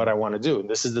and do what I want to do.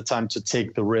 This is the time to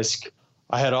take the risk.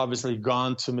 I had obviously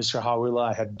gone to Mr.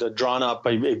 Hawila. I had drawn up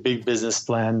a big business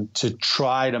plan to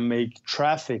try to make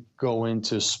Traffic go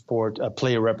into sport,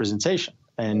 player representation.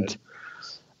 And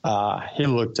he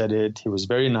looked at it. He was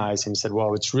very nice. And he said,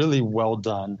 well, it's really well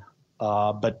done,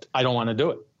 but I don't want to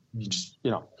do it. He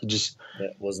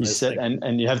said,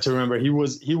 and you have to remember, he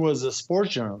was a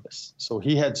sports journalist. So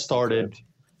he had started,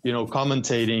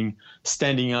 commentating,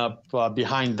 standing up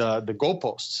behind the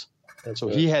goalposts. So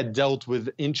he had dealt with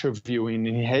interviewing,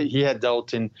 and he had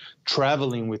dealt in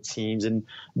traveling with teams and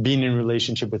being in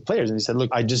relationship with players. And he said, look,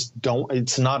 I just don't,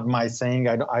 it's not my thing.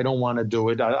 I don't want to do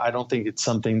it. I don't think it's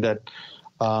something that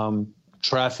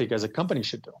Traffic as a company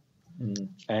should do.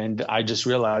 And I just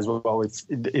realized, well,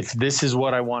 if this is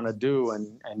what I want to do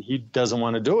and he doesn't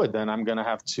want to do it, then I'm going to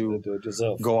have to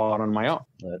go out on my own.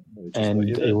 And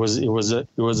it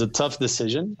was a tough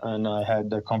decision. And I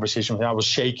had a conversation with him. I was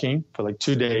shaking for like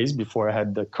 2 days before I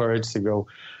had the courage to go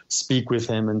speak with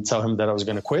him and tell him that I was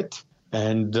going to quit.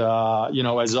 And,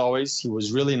 as always, he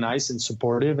was really nice and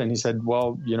supportive. And he said,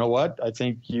 well, you know what? I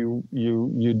think he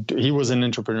was an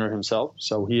entrepreneur himself,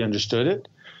 so he understood it.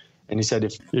 And he said,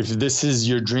 if this is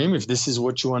your dream, if this is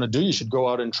what you want to do, you should go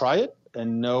out and try it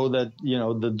and know that,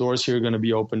 the doors here are going to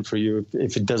be open for you.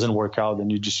 If it doesn't work out, then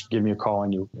you just give me a call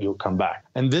and you'll come back.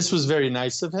 And this was very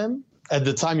nice of him. At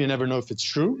the time, you never know if it's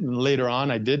true. And later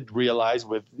on, I did realize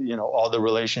with, all the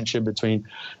relationship between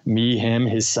me, him,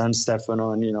 his son,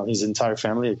 Stefano, and, his entire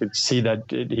family, I could see that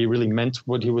he really meant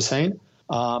what he was saying.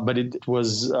 But it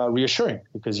was reassuring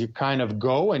because you kind of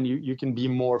go and you can be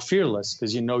more fearless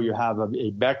because you have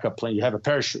a backup plan. You have a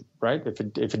parachute, right?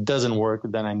 If it doesn't work,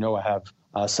 then I know I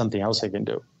have something else I can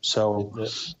do. So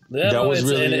that was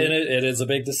really, and it is a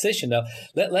big decision. Now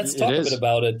let's talk a bit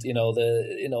about it.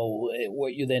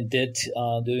 What you then did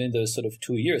during those sort of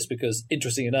 2 years, because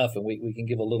interesting enough, and we can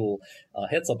give a little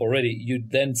heads up already. You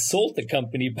then sold the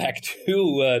company back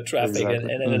to Traffic and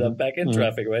ended up back in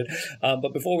Traffic, right?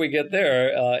 But before we get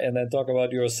there and then talk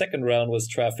about your second round with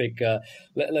Traffic,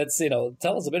 let's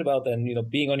tell us a bit about then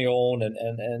being on your own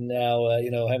and now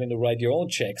having to write your own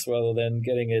checks rather than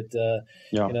getting it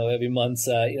every month.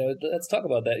 Let's talk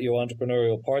about that, your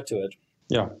entrepreneurial part to it.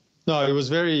 Yeah. No, it was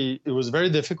very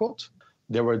difficult.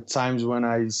 There were times when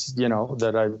I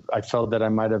felt that I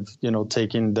might have,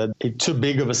 taken too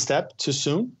big of a step too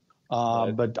soon.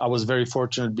 But I was very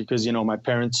fortunate because, my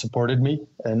parents supported me,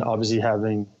 and obviously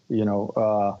having,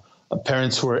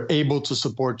 parents who are able to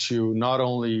support you, not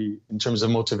only in terms of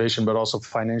motivation, but also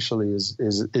financially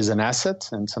is an asset.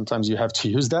 And sometimes you have to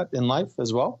use that in life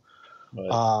as well.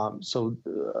 Right. So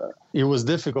it was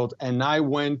difficult. And I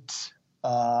went,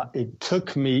 it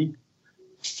took me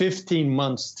 15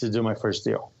 months to do my first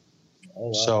deal. Oh,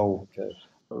 wow. So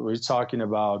we're talking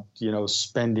about,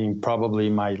 spending probably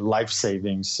my life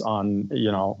savings on,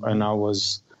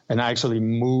 and I actually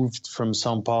moved from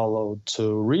São Paulo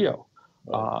to Rio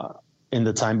in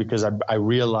the time because I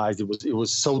realized it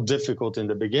was so difficult in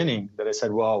the beginning that I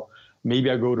said, well, maybe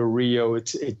I go to Rio.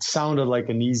 It sounded like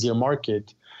an easier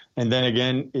market. And then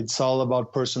again, it's all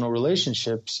about personal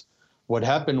relationships. What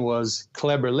happened was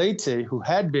Kleber Leite, who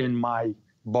had been my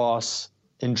boss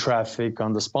in Traffic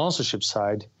on the sponsorship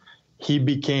side, he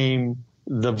became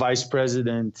the vice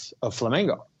president of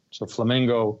Flamengo. So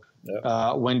Flamengo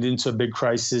went into a big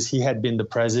crisis. He had been the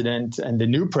president, and the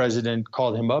new president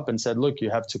called him up and said, look,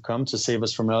 you have to come to save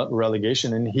us from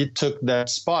relegation. And he took that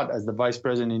spot as the vice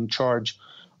president in charge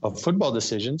of football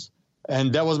decisions.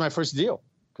 And that was my first deal.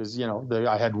 Because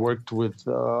I had worked with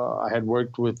him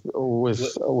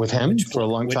for a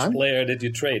long time. Which player did you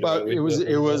trade? Well, it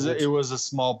was a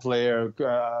small player.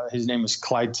 His name is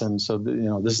Clayton. So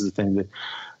this is the thing.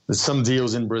 There's some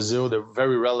deals in Brazil. They're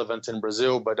very relevant in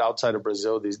Brazil, but outside of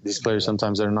Brazil, these players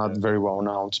sometimes are not very well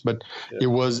announced. But it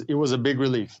was a big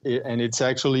relief, and it's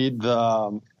actually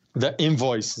the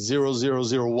invoice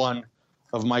 0001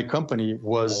 of my company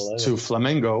was to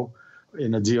Flamengo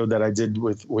in a deal that I did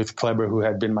with Kleber, who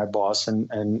had been my boss.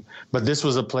 But this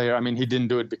was a player, I mean, he didn't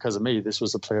do it because of me. This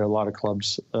was a player a lot of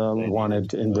clubs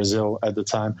wanted in Brazil at the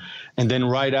time. And then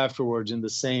right afterwards, in the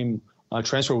same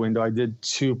transfer window, I did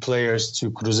 2 players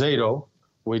to Cruzeiro,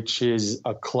 which is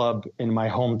a club in my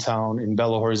hometown in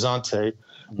Belo Horizonte,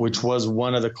 which was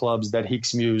one of the clubs that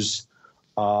Hicks Muse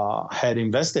had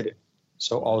invested in.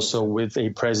 So also with a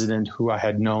president who I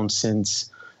had known since,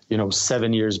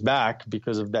 7 years back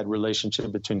because of that relationship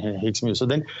between him and Hicks Muse. So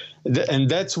then, and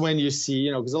that's when you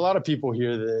see, because a lot of people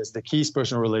hear this, the Keys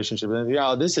personal relationship, and they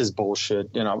think, this is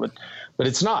bullshit, but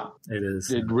it's not. It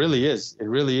is. It really is. It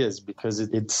really is, because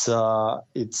it's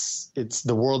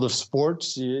the world of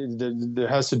sports. There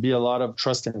has to be a lot of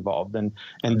trust involved, and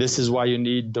this is why you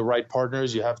need the right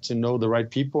partners. You have to know the right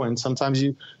people, and sometimes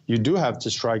you do have to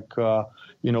strike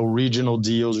regional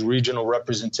deals, regional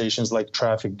representations, like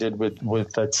Traffic did with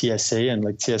TSA, and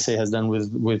like TSA has done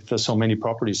with so many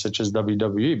properties such as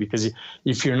WWE. Because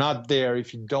if you're not there,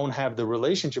 if you don't have the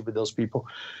relationship with those people,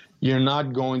 you're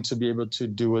not going to be able to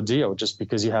do a deal just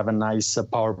because you have a nice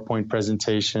PowerPoint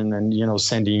presentation and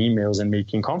sending emails and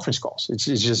making conference calls. It's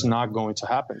just not going to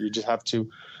happen. You just have to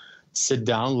sit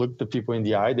down, look the people in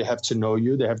the eye. They have to know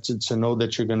you. They have to know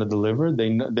that you're going to deliver.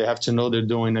 They have to know they're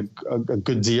doing a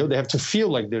good deal. They have to feel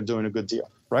like they're doing a good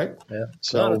deal, right? Yeah.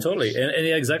 So no, totally, and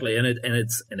yeah, exactly.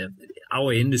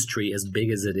 Our industry, as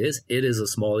big as it is a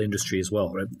small industry as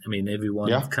well, right? I mean, everyone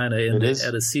kind of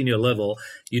at a senior level,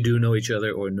 you do know each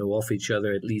other or know of each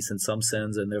other, at least in some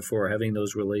sense, and therefore having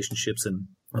those relationships and,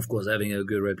 of course, having a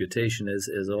good reputation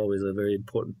is always a very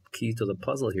important key to the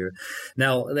puzzle here.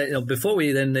 Now, before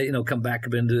we then come back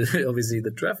into obviously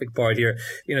the Traffic part here,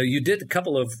 you did a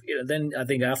couple of then I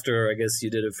think after, I guess, you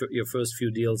did your first few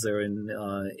deals there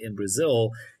in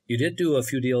Brazil. You did do a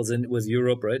few deals with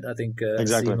Europe, right? I think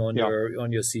exactly. On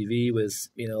your CV with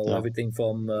everything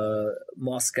from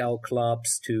Moscow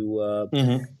clubs to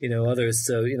others.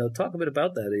 So talk a bit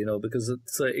about that. Because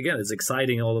it's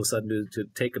exciting all of a sudden to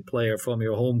take a player from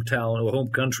your hometown or home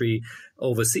country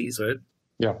overseas, right?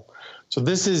 Yeah. So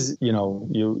this is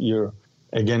you're.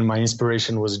 Again, my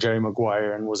inspiration was Jerry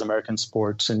Maguire and was American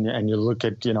sports. And you look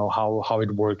at, how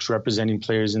it works, representing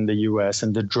players in the U.S.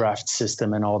 and the draft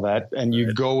system and all that. And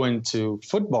you go into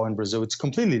football in Brazil, it's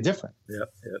completely different. Yeah.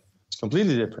 It's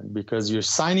completely different because you're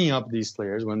signing up these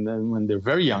players when they're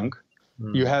very young.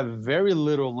 You have very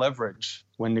little leverage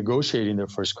when negotiating their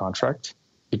first contract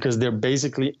because they're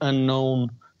basically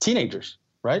unknown teenagers,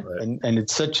 right? And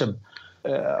it's such a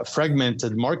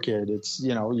fragmented market. It's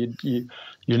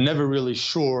you're never really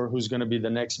sure who's going to be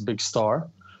the next big star,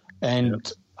 and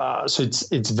so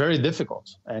it's very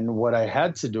difficult. And what I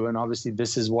had to do, and obviously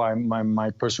this is why my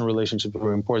personal relationships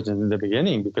were important in the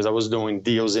beginning, because I was doing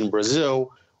deals in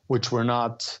Brazil which were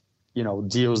not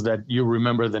deals that you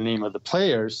remember the name of the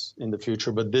players in the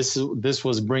future, but this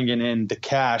was bringing in the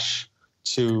cash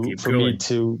for me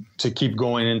to keep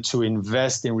going and to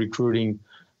invest in recruiting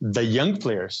the young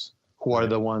players who are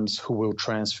the ones who will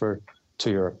transfer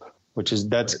to Europe,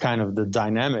 that's kind of the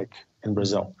dynamic in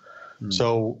Brazil.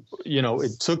 So,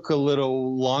 it took a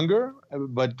little longer,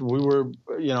 but we were,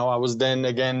 I was then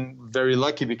again very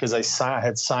lucky because I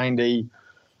had signed a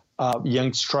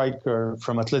young striker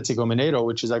from Atlético Mineiro,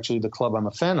 which is actually the club I'm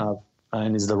a fan of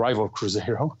and is the rival of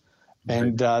Cruzeiro.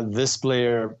 And this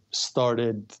player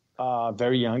started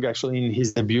very young. Actually, in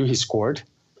his debut, he scored.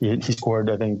 He scored,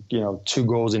 I think, 2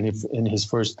 goals in his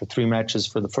first 3 matches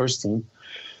for the first team.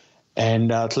 And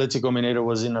Atlético Mineiro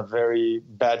was in a very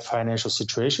bad financial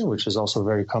situation, which is also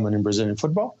very common in Brazilian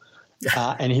football.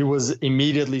 And he was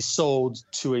immediately sold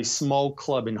to a small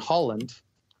club in Holland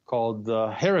called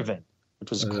Heerenveen, which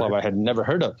was a club I had never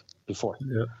heard of before.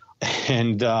 Yeah.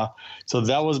 And so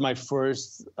that was my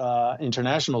first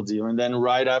international deal. And then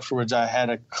right afterwards, I had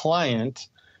a client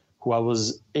who I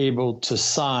was able to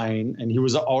sign, and he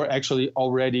was actually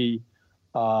already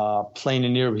playing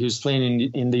in Europe. He was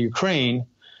playing in the Ukraine,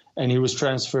 and he was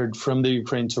transferred from the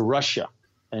Ukraine to Russia.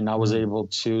 And I was able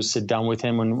to sit down with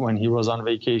him when he was on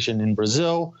vacation in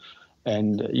Brazil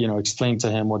and, explain to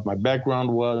him what my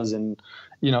background was. And,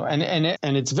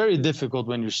 and it's very difficult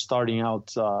when you're starting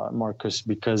out, Marcus,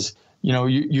 because,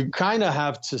 you kind of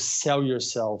have to sell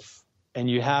yourself. And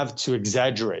you have to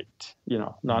exaggerate,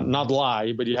 not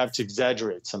lie, but you have to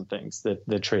exaggerate some things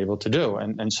that you're able to do.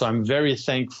 And so I'm very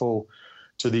thankful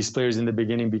to these players in the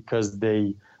beginning because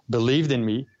they believed in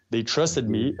me, they trusted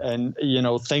me, and,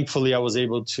 thankfully I was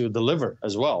able to deliver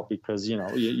as well because,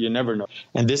 you never know.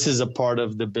 And this is a part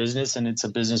of the business, and it's a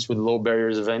business with low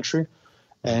barriers of entry.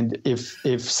 And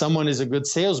if someone is a good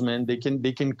salesman, they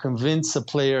can convince a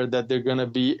player that they're going to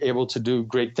be able to do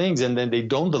great things, and then they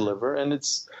don't deliver, and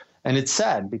it's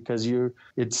sad because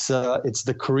it's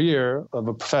the career of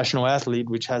a professional athlete,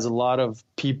 which has a lot of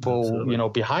people, Absolutely.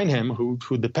 behind him who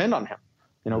depend on him.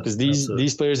 Because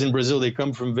these players in Brazil, they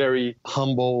come from very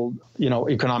humble,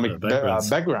 economic backgrounds.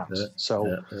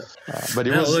 But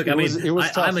it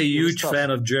was tough. I'm a huge fan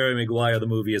of Jerry Maguire, the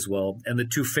movie as well. And the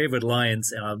two favorite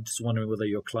lines, and I'm just wondering whether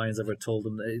your clients ever told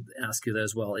them, they ask you that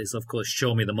as well, is of course,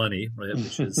 "Show me the money," right?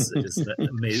 Which is just an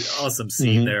amazing, awesome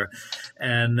scene there.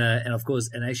 And of course,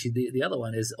 and actually the other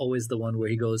one is always the one where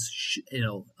he goes,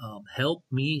 "Help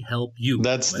me help you."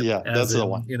 That's the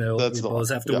one. You both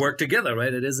have to work together,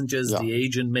 right? It isn't just the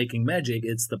agent making magic,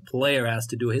 it's the player has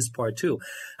to do his part too.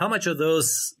 How much of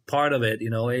those part of it,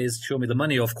 is show me the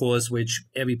money, of course, which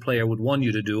every player would want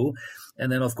you to do, and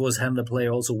then of course have the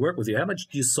player also work with you. How much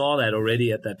you saw that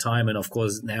already at that time, and of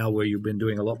course now where you've been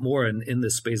doing a lot more in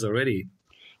this space already?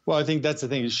 Well, I think that's the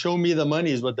thing. Show me the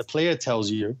money is what the player tells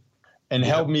you, and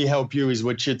help me help you is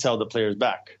what you tell the players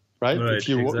back. Right? If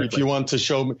you want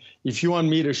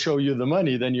me to show you the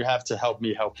money, then you have to help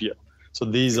me help you. So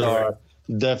these are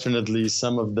definitely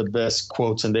some of the best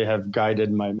quotes, and they have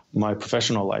guided my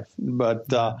professional life. But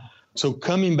so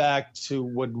coming back to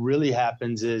what really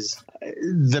happens is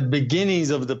the beginnings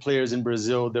of the players in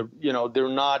Brazil. They're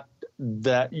not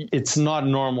that. It's not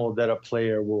normal that a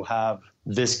player will have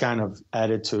this kind of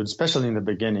attitude, especially in the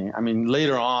beginning. I mean,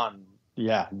 later on,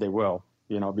 they will.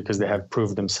 Because they have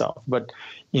proved themselves. But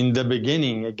in the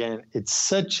beginning, again, it's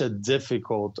such a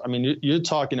difficult. I mean, you're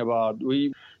talking about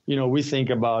we think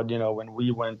about when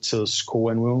we went to school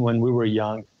and when we were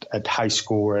young at high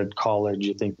school or at college.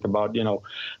 You think about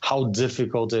how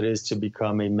difficult it is to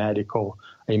become a medical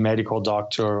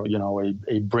doctor,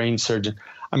 a brain surgeon.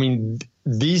 I mean,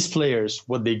 these players,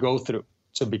 what they go through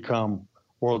to become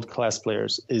world-class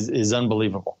players is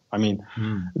unbelievable. I mean,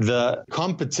 the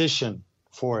competition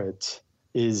for it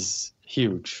is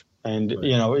huge. And,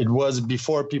 it was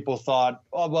before people thought,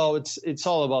 oh, well, it's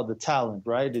all about the talent,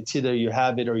 right? It's either you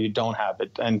have it or you don't have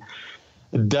it. And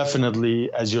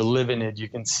definitely as you're living it, you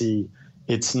can see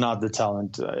it's not the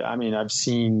talent. I mean, I've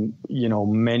seen,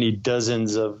 many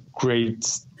dozens of great,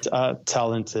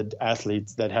 talented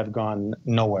athletes that have gone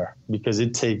nowhere because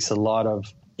it takes a lot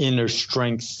of inner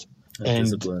strength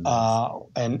and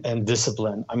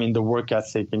discipline. I mean, the work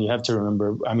ethic, and you have to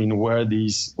remember, I mean, where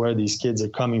these kids are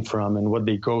coming from and what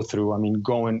they go through. I mean,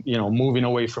 moving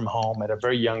away from home at a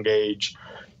very young age,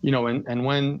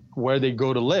 and where they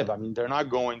go to live. I mean, they're not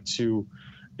going to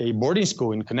a boarding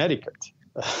school in Connecticut,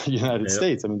 United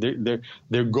States. I mean,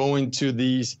 they're going to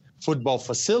these football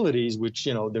facilities, which,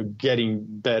 they're getting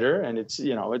better. And it's, I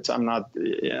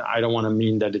don't want to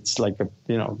mean that it's like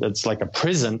that's like a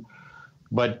prison.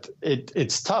 But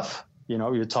it's tough.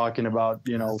 You're talking about,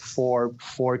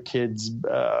 four kids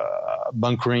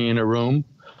bunkering in a room,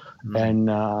 and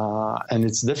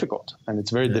it's difficult, and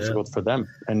it's very difficult for them,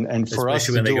 and for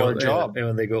especially us to do our job. And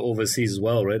when they go overseas as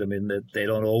well, right? I mean, they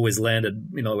don't always land at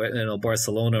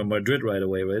Barcelona or Madrid right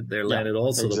away, right? They're landed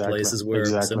also the places where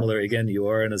similar. Again, you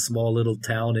are in a small little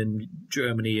town in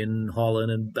Germany, in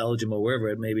Holland, and Belgium, or wherever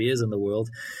it maybe is in the world.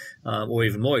 Or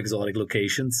even more exotic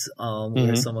locations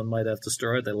where someone might have to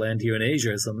start. They land here in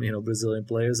Asia, some Brazilian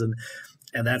players, and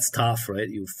that's tough, right?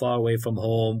 You're far away from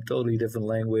home, totally different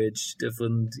language,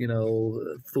 different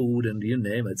food, and you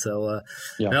name it. So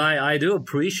no, I do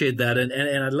appreciate that, and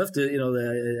I'd love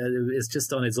to it's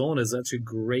just on its own is such a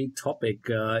great topic,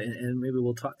 and maybe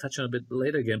we'll touch on it a bit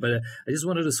later again. But I just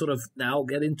wanted to sort of now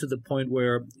get into the point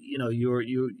where you're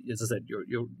as I said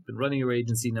you've been running your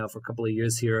agency now for a couple of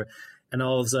years here. And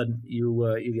all of a sudden,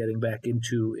 you're getting back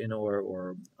into,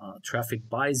 or traffic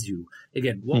buys you.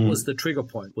 Again, what was the trigger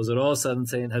point? Was it all of a sudden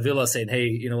Havila saying, hey,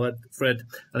 you know what, Fred,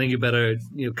 I think you better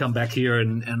come back here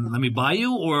and let me buy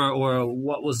you? Or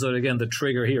what was, the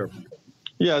trigger here?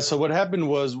 Yeah, so what happened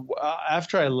was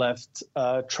after I left,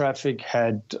 Traffic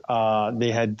had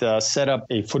set up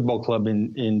a football club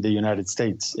in the United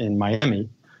States, in Miami.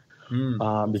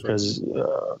 Because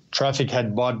Traffic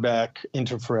had bought back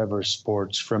Inter Forever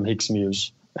Sports from Hicks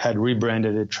Muse, had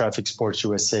rebranded it Traffic Sports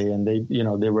USA, and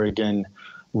they were again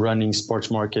running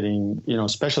sports marketing,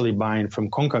 especially buying from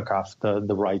CONCACAF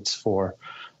the rights for,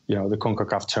 the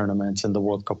CONCACAF tournaments and the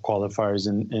World Cup qualifiers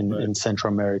in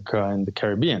Central America and the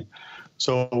Caribbean.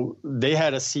 So they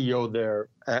had a CEO there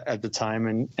at the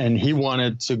time, and he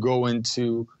wanted to go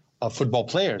into football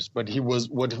players, but he was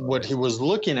what he was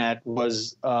looking at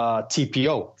was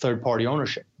TPO, third party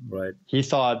ownership. Right. He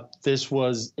thought this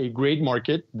was a great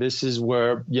market. This is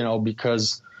where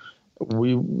because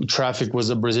Traffic was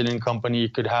a Brazilian company,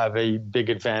 could have a big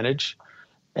advantage.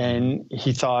 And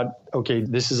he thought, okay,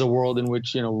 this is a world in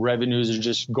which, revenues are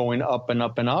just going up and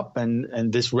up and up.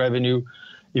 And this revenue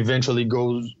eventually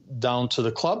goes down to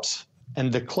the clubs.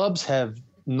 And the clubs have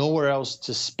nowhere else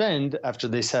to spend after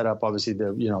they set up, obviously,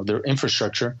 their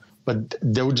infrastructure. But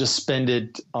they would just spend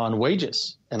it on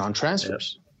wages and on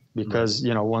transfers. Yep. Because,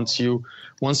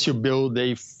 once you build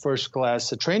a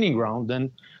first-class training ground,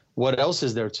 then what else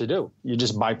is there to do? You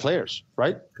just buy players,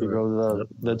 right? You go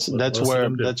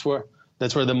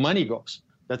that's where the money goes.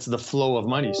 That's the flow of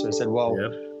money. So I said, well,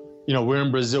 we're in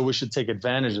Brazil. We should take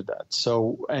advantage of that.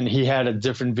 So, and he had a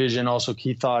different vision. Also,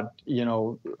 he thought,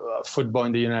 football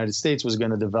in the United States was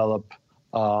going to develop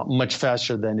much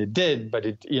faster than it did, but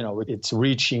it's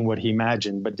reaching what he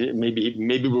imagined. But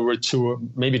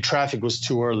maybe traffic was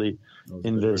too early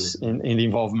in the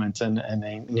involvement and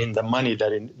in the money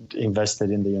that it invested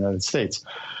in the United States.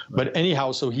 Right. But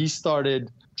anyhow, so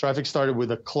Traffic started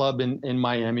with a club in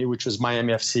Miami, which was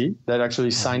Miami FC, that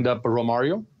actually signed up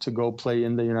Romario to go play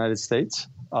in the United States.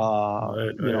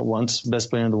 Once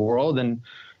best player in the world, and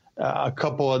a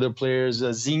couple other players.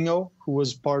 Zinho, who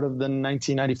was part of the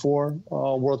 1994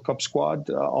 World Cup squad,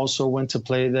 also went to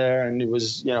play there, and it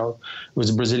was a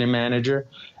Brazilian manager.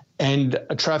 And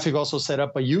Traffic also set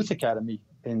up a youth academy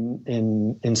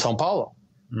in São Paulo.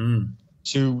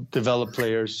 To develop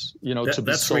players, to be sold.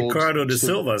 That's Ricardo da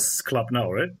Silva's club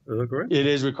now, right? Is that correct? It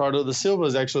is. Ricardo da Silva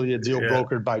is actually a deal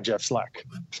brokered by Jeff Slack.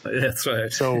 That's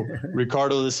right. So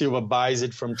Ricardo da Silva buys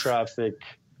it from Traffic,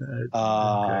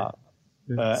 and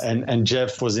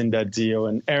Jeff was in that deal.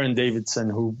 And Aaron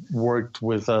Davidson, who worked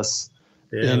with us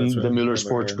in the Miller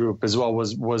Sports Group as well,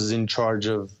 was in charge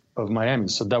of Miami.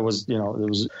 So that was, there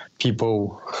was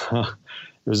people, it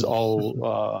was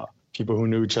all... people who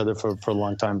knew each other for a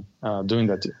long time doing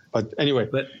that too. But anyway.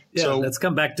 So let's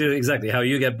come back to exactly how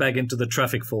you get back into the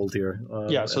Traffic fold here.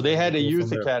 So they had a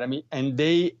youth academy, and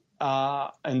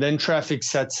and then Traffic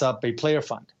sets up a player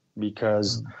fund,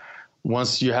 because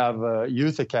once you have a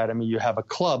youth academy, you have a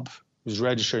club who's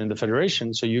registered in the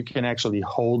federation, so you can actually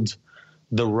hold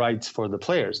the rights for the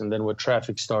players. And then what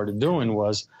Traffic started doing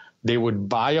was they would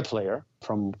buy a player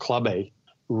from Club A,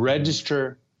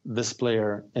 register this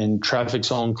player in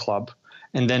Traffic's own club,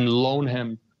 and then loan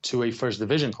him to a first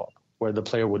division club where the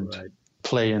player would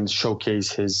play and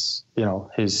showcase his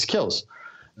skills.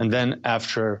 And then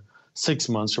after 6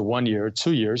 months or 1 year or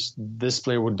 2 years, this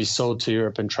player would be sold to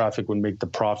Europe, and Traffic would make the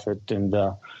profit in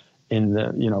the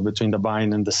between the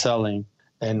buying and the selling,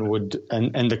 and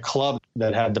the club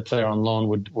that had the player on loan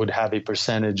would have a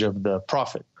percentage of the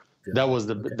profit. Yeah. That was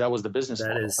the business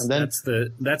model. And then,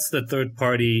 that's the third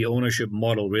party ownership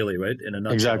model, really, right? In a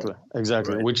nutshell.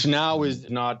 Exactly. Right. Which now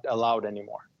is not allowed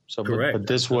anymore. So, but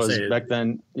this was back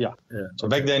then. Yeah. So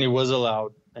back then it was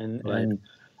allowed, and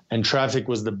Traffic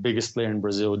was the biggest player in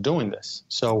Brazil doing this.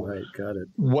 So got it.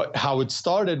 How it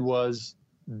started was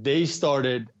they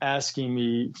started asking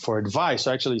me for advice.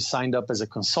 So I actually signed up as a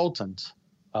consultant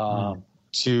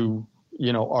to.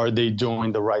 Are they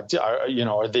doing the right deal?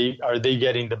 Are they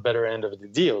getting the better end of the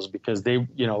deals? Because they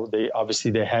obviously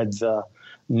they had the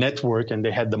network and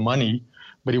they had the money,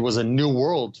 but it was a new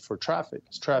world for Traffic.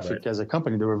 Traffic as a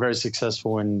company, they were very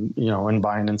successful in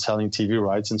buying and selling TV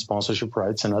rights and sponsorship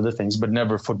rights and other things, but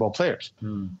never football players.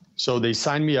 So they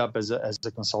signed me up as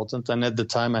a consultant, and at the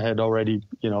time I had already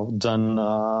done.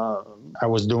 I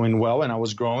was doing well and I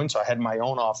was growing, so I had my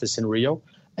own office in Rio,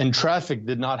 and Traffic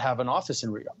did not have an office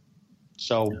in Rio.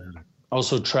 So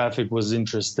also Traffic was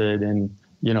interested in,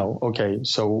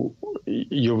 so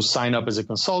you sign up as a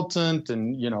consultant,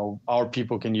 and, our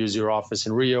people can use your office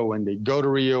in Rio when they go to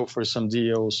Rio for some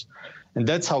deals. And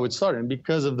that's how it started. And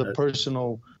because of the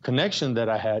personal connection that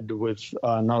I had with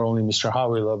not only Mr.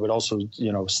 Hawila, but also,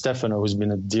 Stefano, who's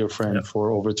been a dear friend for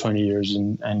over 20 years,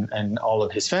 and all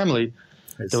of his family,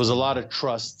 there was a lot of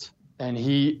trust. And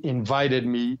he invited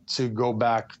me to go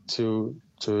back to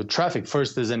Traffic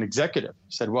first as an executive.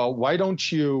 He said, well, why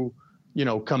don't you,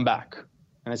 come back?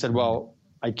 And I said, well,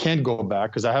 I can't go back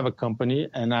because I have a company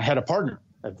and I had a partner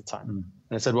at the time. And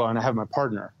I said, well, and I have my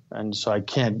partner. And so I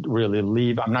can't really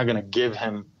leave. I'm not going to give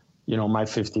him, my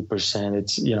 50%.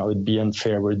 It's, it'd be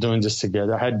unfair. We're doing this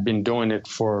together. I had been doing it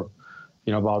for,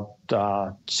 about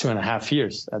 2.5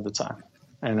 years at the time.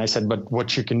 And I said, but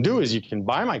what you can do is you can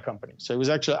buy my company. So it was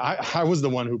actually, I was the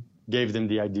one who gave them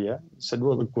the idea. Said,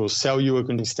 well, look, we'll sell you a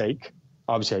controlling stake.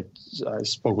 Obviously, I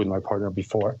spoke with my partner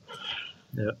before.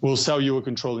 Yeah. We'll sell you a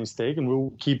controlling stake, and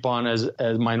we'll keep on as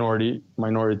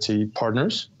minority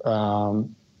partners,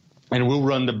 and we'll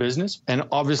run the business. And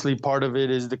obviously, part of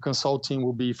it is the consulting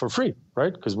will be for free,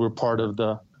 right? Because we're part of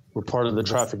the were part of the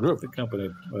traffic group. The company,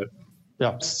 right?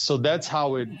 Yeah, so that's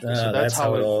how it. That's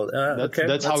how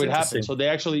it happened. So they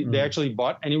actually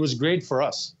bought, and it was great for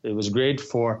us. It was great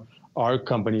for our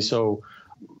company. So,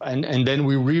 and then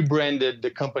we rebranded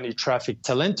the company Traffic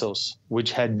Talentos,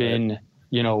 which had been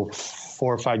 4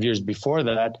 or 5 years before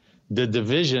that the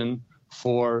division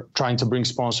for trying to bring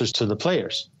sponsors to the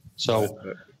players. So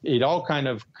it all kind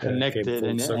of connected,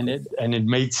 and it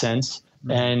made sense.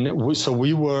 Mm-hmm. And so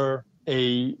we were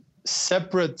a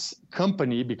separate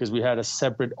company because we had a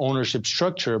separate ownership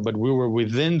structure, but we were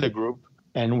within the group,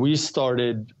 and we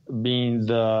started being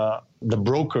the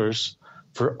brokers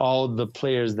for all the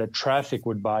players that Traffic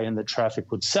would buy and that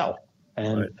Traffic would sell.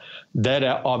 And that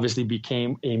obviously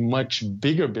became a much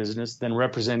bigger business than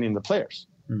representing the players,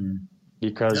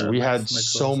 because we had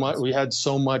so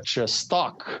much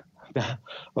stock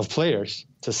of players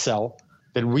to sell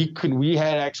that we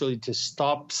had actually to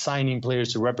stop signing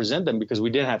players to represent them because we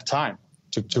didn't have time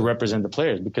to represent the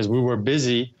players, because we were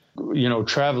busy,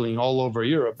 traveling all over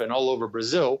Europe and all over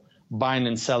Brazil, buying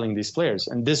and selling these players.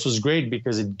 And this was great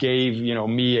because it gave,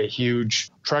 me a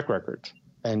huge track record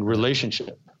and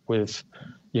relationship with,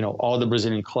 all the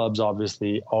Brazilian clubs,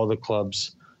 obviously, all the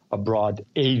clubs abroad,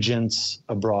 agents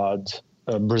abroad,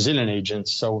 Brazilian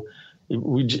agents. So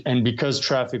because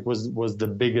Traffic was the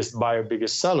biggest buyer,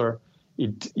 biggest seller,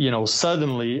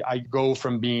 suddenly I go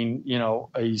from being,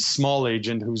 a small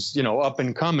agent who's, up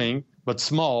and coming, but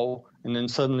small. And then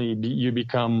suddenly you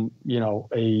become,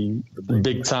 a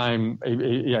big time,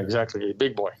 a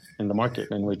big boy in the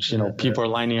market, in which, people are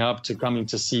lining up to coming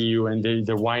to see you, and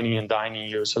they're whining and dining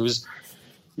you. So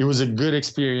it was a good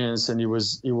experience, and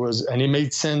it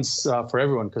made sense for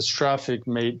everyone, because Traffic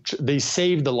they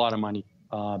saved a lot of money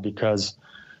because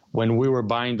when we were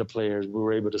buying the players, we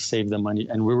were able to save the money,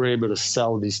 and we were able to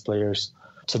sell these players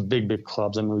to big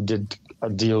clubs. I mean, we did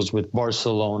deals with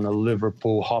Barcelona,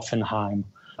 Liverpool, Hoffenheim.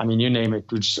 I mean, you name it,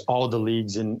 which all the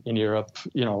leagues in Europe,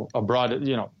 abroad,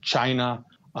 China,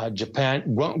 Japan,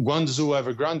 Guangzhou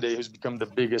Evergrande, who's become the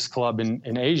biggest club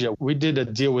in Asia. We did a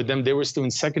deal with them. They were still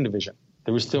in second division.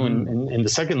 They were still in the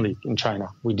second league in China.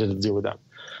 We did a deal with them.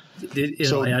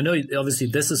 I know, obviously,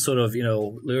 this is sort of,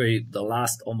 literally the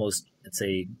last almost, let's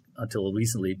say, until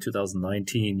recently,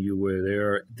 2019, you were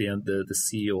there at the end, the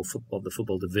CEO of the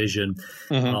football division.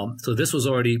 Mm-hmm. So this was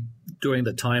already during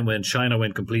the time when China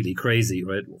went completely crazy,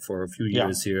 right, for a few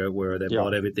years here, where they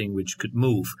bought everything which could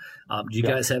move. Do you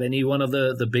guys have any one of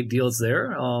the big deals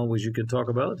there which you can talk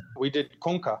about? We did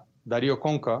Dario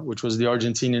Conca, which was the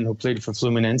Argentinian who played for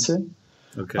Fluminense.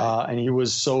 Okay. And he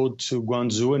was sold to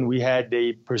Guangzhou, and we had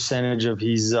a percentage of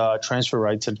his transfer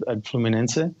rights at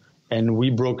Fluminense. And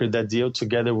we brokered that deal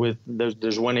together with,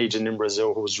 there's one agent in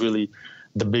Brazil who was really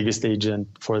the biggest agent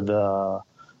for the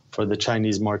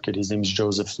Chinese market. His name is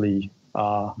Joseph Lee.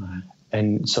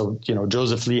 And so,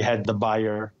 Joseph Lee had the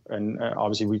buyer, and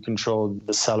obviously we controlled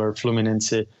the seller,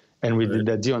 Fluminense, and we did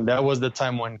that deal. And that was the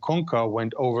time when Conca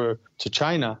went over to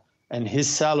China, and his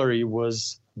salary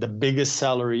was the biggest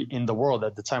salary in the world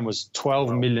at the time, was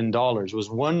 $12 million. It was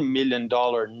 $1 million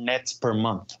net per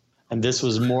month. And this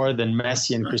was more than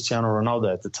Messi and Cristiano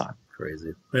Ronaldo at the time.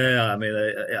 Crazy. Yeah, I mean,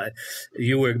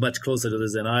 you were much closer to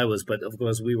this than I was, but of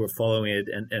course we were following it.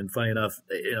 And funny enough,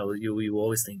 we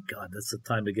always think, God, that's the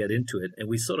time to get into it. And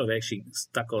we sort of actually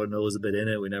stuck our nose a bit in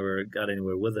it. We never got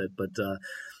anywhere with it. But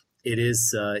it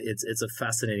is, it's a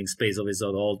fascinating space. Obviously,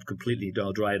 it's all completely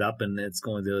dried up, and it's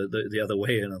going the other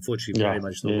way. And unfortunately, very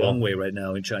much the wrong way right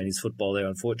now in Chinese football there,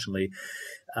 unfortunately.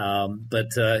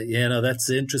 That's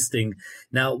interesting.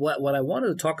 Now, what I wanted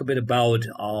to talk a bit about,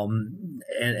 obviously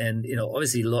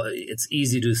it's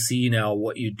easy to see now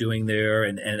what you're doing there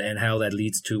and how that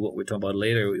leads to what we're talking about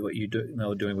later, what you're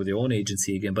doing with your own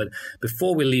agency again. But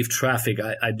before we leave Traffic,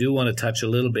 I do want to touch a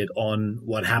little bit on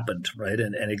what happened, right?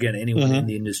 And again, anyone in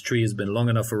the industry has been long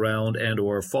enough around and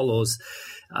or follows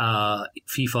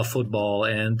FIFA football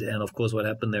and of course what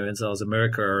happened there in South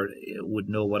America would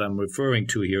know what I'm referring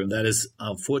to here, and that is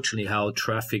unfortunately how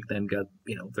Traffic then got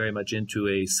very much into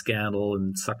a scandal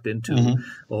and sucked into a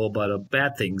whole bunch of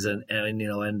bad things, and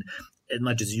as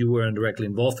much as you weren't directly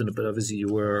involved in it, but obviously you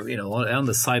were, on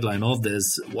the sideline of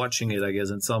this, watching it, I guess,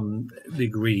 in some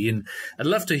degree. And I'd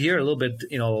love to hear a little bit,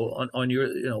 on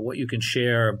your, what you can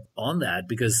share on that,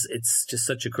 because it's just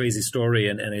such a crazy story.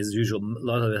 And as usual, a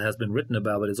lot of it has been written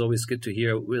about, but it's always good to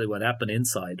hear really what happened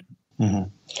inside. Mm-hmm.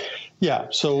 Yeah.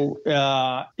 So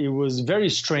it was very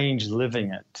strange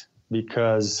living it,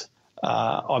 because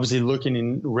obviously, looking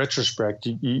in retrospect,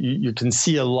 you can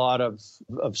see a lot of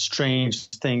strange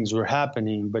things were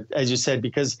happening. But as you said,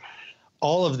 because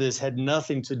all of this had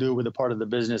nothing to do with the part of the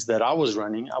business that I was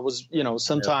running. I was,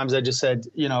 sometimes I just said,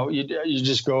 you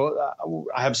just go,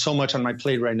 I have so much on my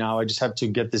plate right now. I just have to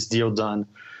get this deal done.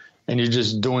 And you're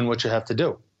just doing what you have to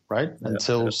do, right?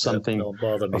 Until something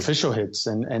official hits.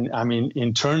 And I mean,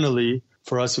 internally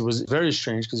for us, it was very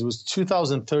strange because it was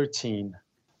 2013.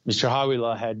 Mr.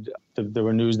 Hawila there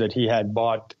were news that he had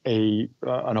bought an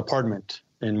apartment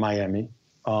in Miami.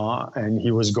 And he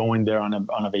was going there on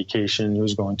a vacation. He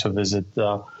was going to visit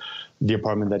the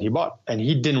apartment that he bought, and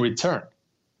he didn't return.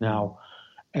 Now,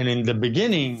 and in the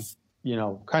beginning,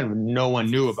 kind of no one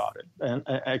knew about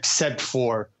it, except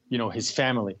for his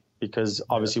family, because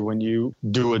obviously when you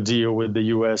do a deal with the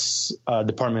U.S.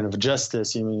 Department of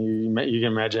Justice, you can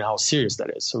imagine how serious that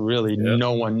is. So really,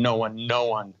 no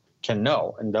one can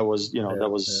know, and that was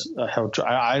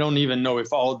I don't even know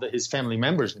if all his family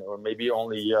members knew, or maybe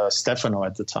only Stefano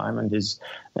at the time and his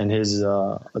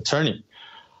attorney.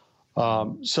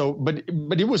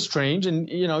 But it was strange, and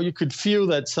you could feel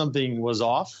that something was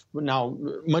off. But now,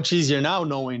 much easier now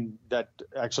knowing that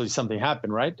actually something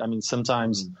happened, right? I mean,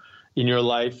 sometimes in your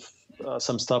life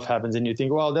some stuff happens and you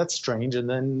think, well, that's strange, and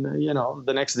then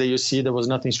the next day you see there was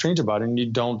nothing strange about it, and you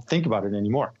don't think about it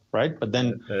anymore, right? But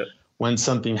then when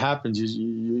something happens,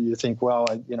 you think, well,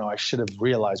 I should have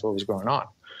realized what was going on.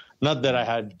 Not that I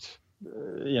had,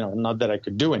 not that I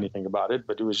could do anything about it,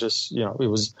 but it was just, it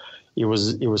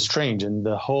was strange. And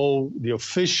the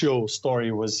official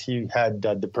story was he had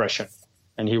depression,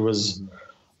 and he was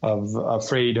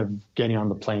afraid of getting on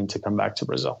the plane to come back to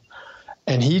Brazil.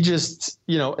 And he just,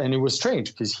 and it was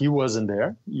strange because he wasn't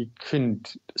there. You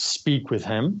couldn't speak with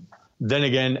him. Then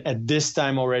again, at this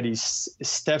time already,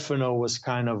 Stefano was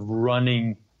kind of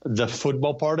running the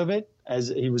football part of it, as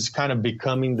he was kind of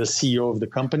becoming the CEO of the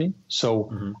company.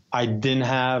 So I didn't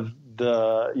have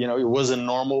it wasn't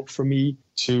normal for me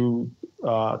to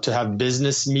have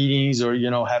business meetings or,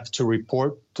 have to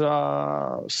report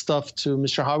stuff to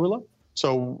Mr. Hawila.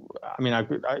 So, I mean,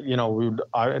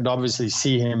 I'd obviously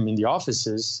see him in the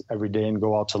offices every day and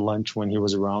go out to lunch when he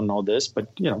was around and all this,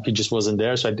 but, he just wasn't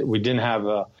there. So we didn't have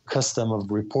a custom of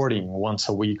reporting once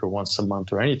a week or once a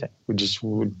month or anything. We just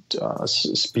would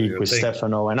speak with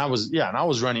Stefano, and I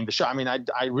was running the show. I mean,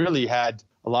 I really had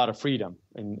a lot of freedom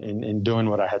in doing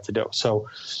what I had to do. So,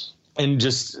 and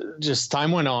just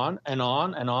time went on and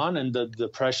on and on, and the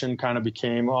depression kind of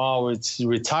became, it's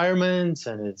retirement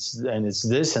and it's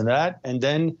this and that. And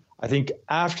then I think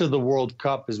after the World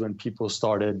Cup is when people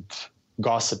started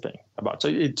gossiping about. So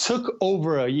it took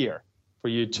over a year for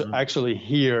you to actually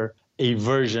hear a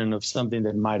version of something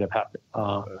that might have happened.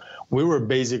 We were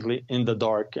basically in the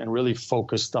dark and really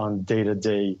focused on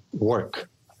day-to-day work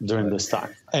during this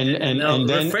time. And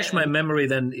then refresh my memory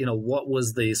then, what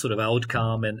was the sort of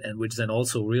outcome and which then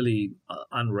also really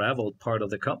unraveled part of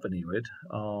the company, right?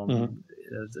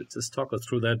 Just talk us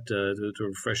through that to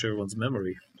refresh everyone's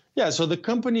memory. Yeah, so the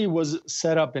company was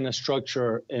set up in a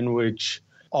structure in which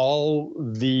all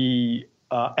the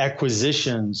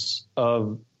acquisitions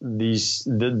of these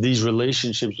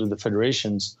relationships with the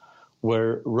federations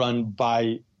were run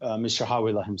by Mr.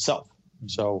 Hawila himself.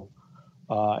 So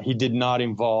he did not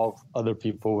involve other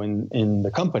people in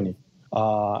the company.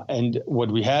 And what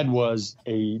we had was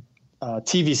a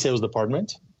TV sales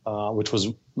department, which was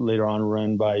later on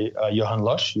run by Johann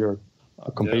Lusch, your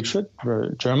compatriot,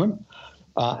 German.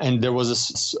 And there was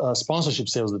a sponsorship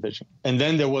sales division. And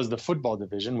then there was the football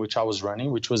division, which I was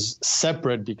running, which was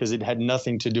separate because it had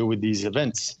nothing to do with these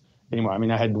events anymore. I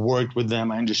mean, I had worked with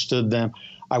them. I understood them.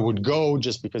 I would go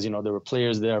just because, there were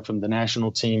players there from the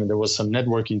national team and there was some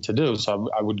networking to do. So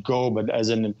I would go, but as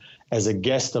a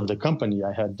guest of the company,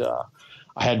 I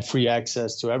had free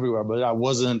access to everywhere, but I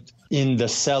wasn't in the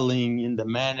selling, in the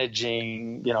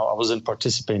managing, I wasn't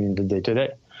participating in the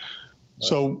day-to-day.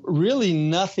 So really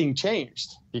nothing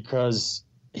changed because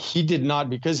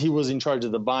because he was in charge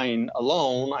of the buying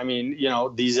alone. I mean,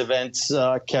 these events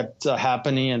kept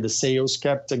happening and the sales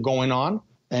kept going on.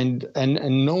 And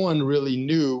no one really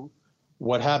knew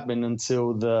what happened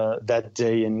until that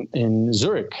day in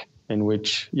Zurich, in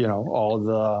which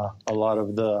a lot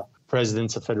of the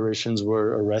presidents of federations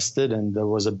were arrested, and there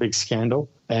was a big scandal.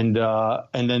 And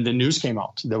then the news came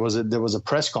out. There was a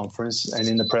press conference, and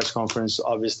in the press conference,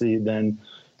 obviously, then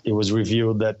it was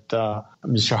revealed that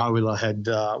Mr.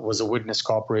 Hawila was a witness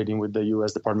cooperating with the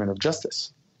U.S. Department of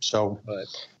Justice. So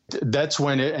that's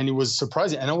when it was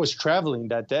surprising, and I was traveling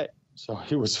that day. So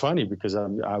it was funny because I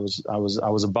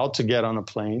was about to get on a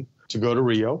plane to go to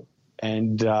Rio,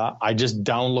 and I just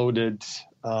downloaded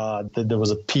there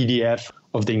was a PDF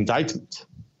of the indictment,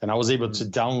 and I was able to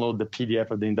download the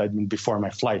PDF of the indictment before my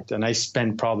flight. And I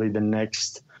spent probably the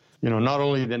next not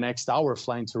only the next hour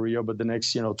flying to Rio, but the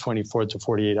next, 24 to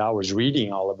 48 hours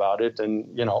reading all about it.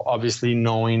 And, obviously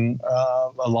knowing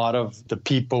a lot of the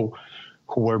people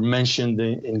who were mentioned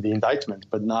in the indictment,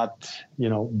 but not,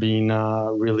 being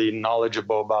really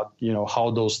knowledgeable about,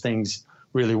 how those things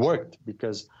really worked,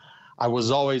 because I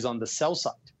was always on the sell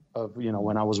side of,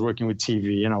 when I was working with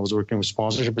TV and I was working with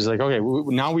sponsorship. It's like, okay,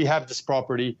 now we have this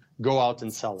property, go out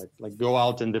and sell it, like go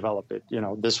out and develop it.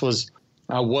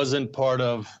 I wasn't part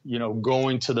of,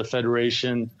 going to the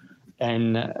federation.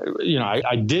 And,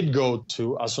 I did go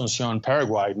to Asuncion,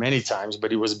 Paraguay many times,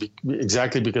 but it was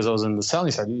exactly because I was on the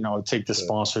selling side. I'd take the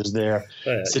sponsors there,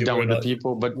 sit down with the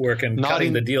people, but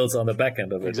cutting the deals on the back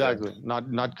end of it. Exactly.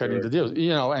 Not cutting the deals,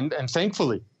 and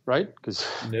thankfully, right? Because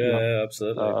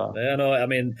absolutely. I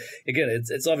mean, again,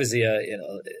 it's obviously a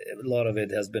lot of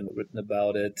it has been written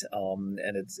about it,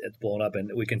 and it's blown up, and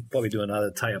we can probably do another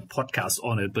entire podcast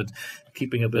on it. But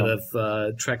keeping a bit of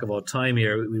track of our time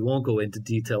here, we won't go into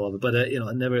detail of it. But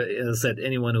never, as I said,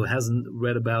 anyone who hasn't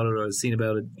read about it or seen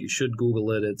about it, you should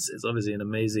Google it. It's obviously an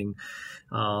amazing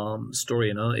story,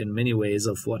 in many ways,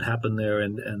 of what happened there,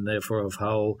 and therefore of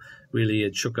how really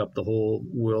it shook up the whole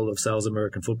world of South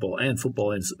American football and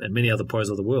football in many other parts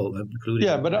of the world, including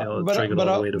triggered all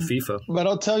the way to FIFA. But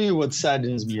I'll tell you what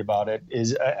saddens me about it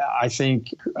is I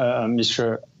think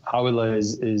Mr. Hawila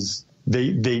is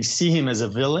they see him as a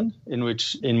villain, in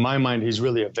which, in my mind, he's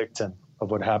really a victim of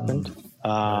what happened.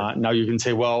 Now you can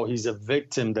say, well, he's a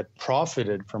victim that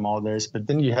profited from all this, but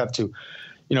then you have to,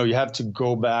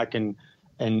 go back and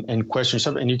question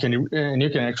stuff, and you can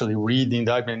actually read the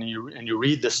indictment, and you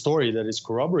read the story that is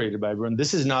corroborated by everyone.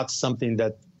 This is not something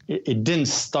that it didn't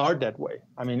start that way.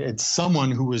 I mean, it's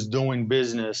someone who was doing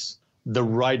business the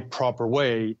right, proper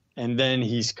way, and then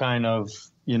he's kind of,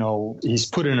 he's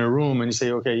put in a room and you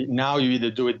say, okay, now you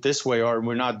either do it this way or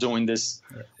we're not doing this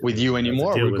with you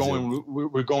anymore.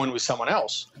 We're going with someone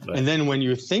else. Right. And then when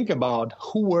you think about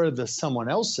who were the someone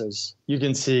else's, you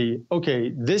can see,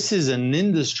 okay, this is an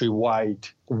industry-wide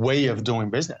way of doing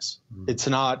business. It's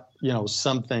not,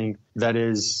 something that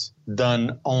is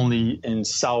done only in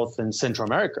South and Central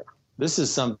America. This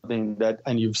is something that,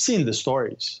 and you've seen the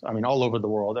stories, I mean, all over the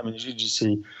world. I mean, you just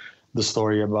see the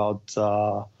story about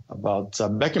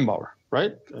Beckenbauer,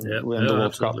 right? And the World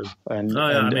absolutely. Cup, and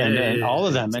all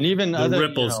of them, and even the other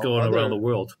ripples going around the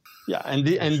world. Yeah, and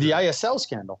the ISL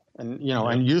scandal, and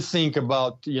and you think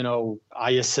about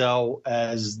ISL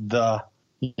as they're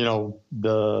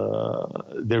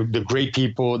great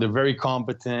people, they're very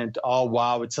competent. Oh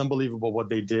wow, it's unbelievable what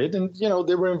they did, and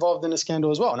they were involved in a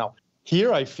scandal as well. Now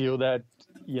here, I feel that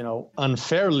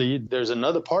unfairly, there's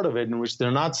another part of it in which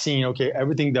they're not seeing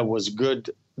everything that was good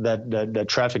that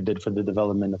Traffic did for the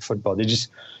development of football. They just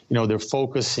they're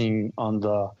focusing on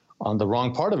the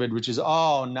wrong part of it, which is,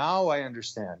 now I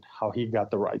understand how he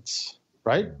got the rights,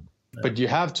 right? Yeah. But you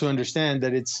have to understand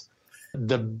that it's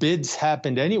the bids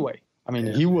happened anyway. I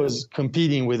mean, he was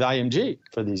competing with IMG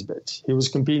for these bids. He was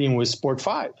competing with Sport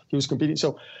 5. He was competing.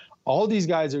 So all these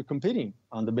guys are competing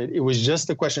on the bid. It was just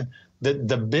a question that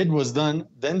the bid was done.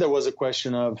 Then there was a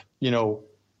question of,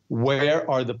 where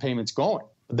are the payments going?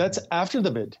 That's after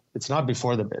the bid. It's not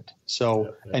before the bid.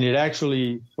 So, and it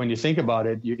actually, when you think about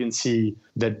it, you can see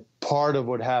that part of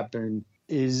what happened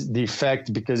is the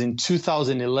effect, because in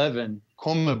 2011,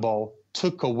 CONMEBOL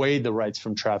took away the rights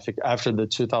from Traffic after the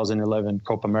 2011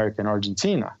 Copa America in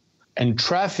Argentina. And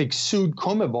Traffic sued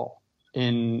CONMEBOL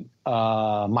in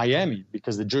Miami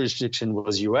because the jurisdiction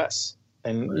was U.S.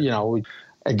 And,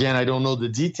 again, I don't know the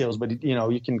details, but,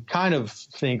 you can kind of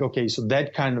think, okay, so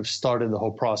that kind of started the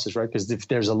whole process, right? Because if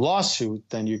there's a lawsuit,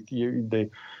 then you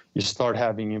start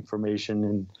having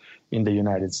information in the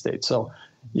United States. So,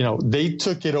 they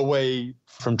took it away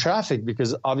from Traffic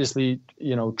because obviously,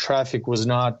 Traffic was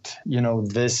not,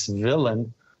 this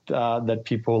villain that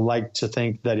people like to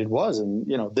think that it was. And,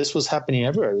 this was happening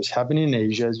everywhere. It was happening in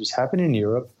Asia. It was happening in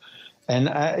Europe.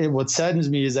 And what saddens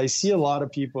me is I see a lot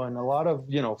of people and a lot of,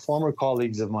 former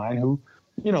colleagues of mine who,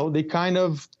 they kind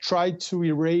of tried to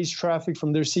erase Traffic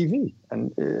from their CV.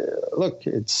 And look,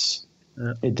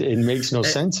 it makes no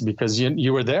sense because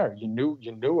you were there. You knew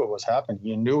what was happening.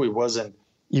 You knew it wasn't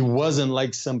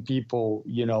like some people,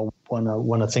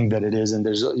 want to think that it is. And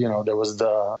there's,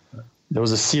 there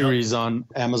was a series on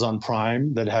Amazon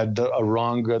Prime that had a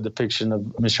wrong depiction of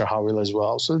Mr. Howell as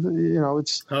well. So,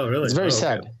 it's very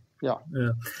sad. Yeah.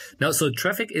 Now, so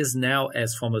Traffic is now,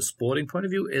 as from a sporting point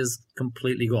of view, is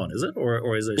completely gone, is it?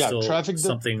 Or is there still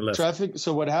something left? Traffic.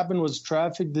 So what happened was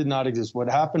Traffic did not exist. What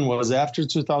happened was after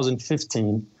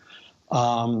 2015,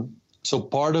 so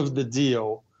part of the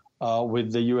deal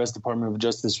with the U.S. Department of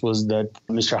Justice was that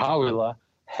Mr. Hawila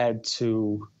had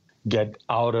to get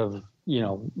out of,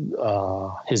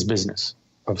 his business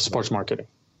of sports marketing.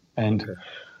 And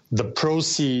the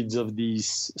proceeds of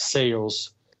these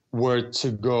sales were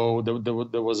to go,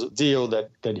 there was a deal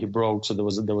that he broke. So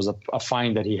there was a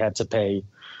fine that he had to pay.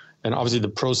 And obviously the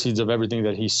proceeds of everything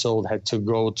that he sold had to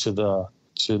go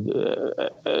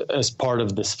as part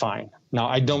of this fine. Now,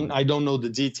 I don't know the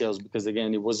details because,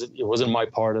 again, it wasn't my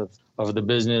part of the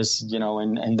business,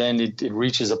 and then it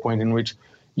reaches a point in which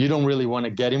you don't really want to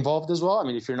get involved as well. I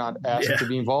mean, if you're not asked to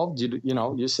be involved,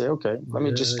 you say, okay, let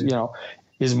me just,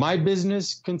 is my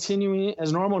business continuing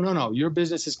as normal? No, your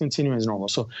business is continuing as normal.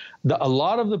 So a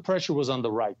lot of the pressure was on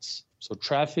the rights. So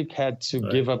Traffic had to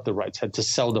give up the rights, had to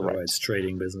sell the rights.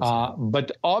 Trading business.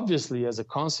 But obviously, as a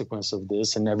consequence of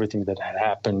this and everything that had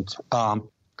happened,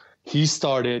 he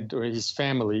started, or his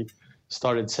family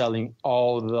started selling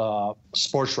all the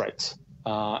sports rights.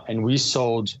 And we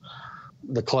sold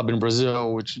the club in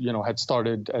Brazil, which, had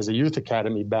started as a youth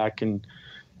academy back in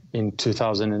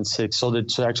 2006. Sold it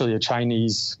to actually a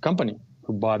Chinese company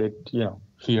who bought it,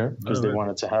 here because they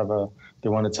wanted to have a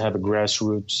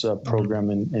grassroots program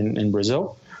in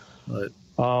Brazil. Right.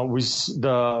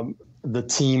 The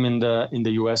team in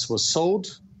the US was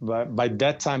sold. But by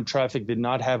that time, Traffic did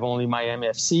not have only Miami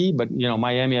FC, but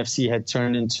Miami FC had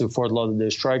turned into Fort Lauderdale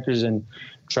Strikers, and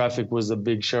Traffic was a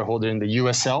big shareholder in the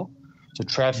USL. So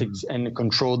Traffic and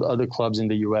controlled other clubs in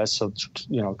the US. So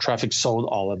Traffic sold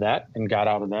all of that and got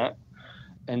out of that.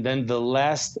 And then the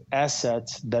last asset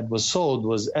that was sold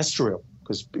was Estoril,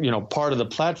 because part of the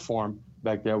platform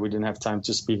back there, we didn't have time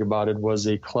to speak about it, was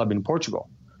a club in Portugal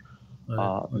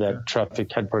that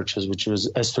Traffic had purchased, which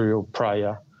was Estoril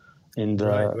Praia, in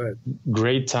the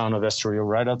great town of Estoril,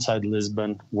 right outside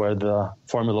Lisbon, where the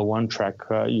Formula One track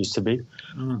used to be.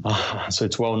 So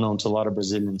it's well known to a lot of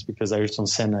Brazilians because Ayrton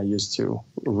Senna used to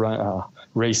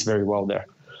race very well there.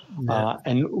 Yeah.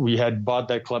 And we had bought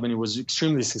that club, and it was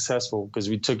extremely successful because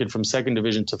we took it from second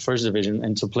division to first division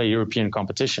and to play European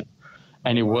competition.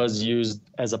 And it was used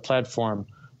as a platform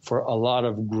for a lot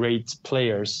of great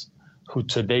players who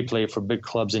today play for big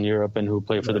clubs in Europe and who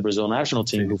play for the Brazil national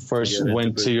team, who first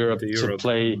went to Europe to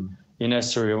play in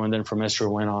Estoril, and then from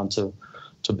Estoril went on to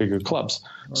bigger clubs.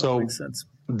 Well, so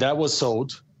that was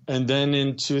sold. And then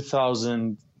in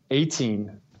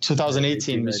 2018,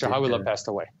 Mr. Hawila passed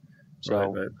away.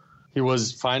 So he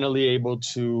was finally able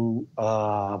to,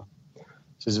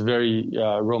 it's a very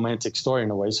romantic story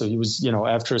in a way. So he was,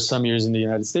 after some years in the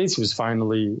United States, he was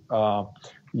finally,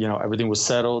 everything was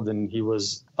settled and he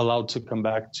was allowed to come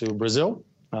back to Brazil.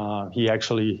 He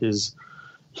actually,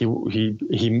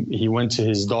 he went to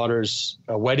his daughter's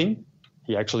wedding.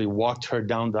 He actually walked her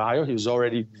down the aisle. He was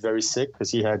already very sick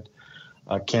because he had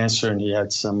cancer and he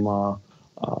had some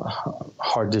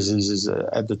heart diseases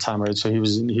at the time, right? So he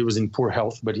was in poor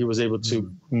health, but he was able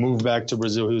to move back to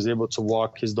Brazil. He was able to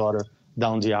walk his daughter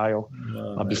down the aisle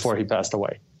before he passed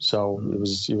away. So it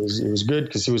was good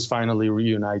because he was finally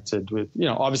reunited with,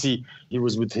 obviously he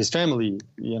was with his family,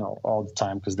 all the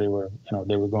time because they were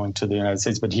going to the United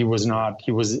States, but he was not.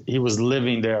 He was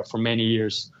living there for many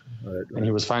years. Right. And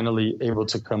he was finally able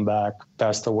to come back,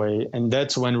 passed away. And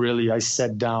that's when really I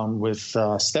sat down with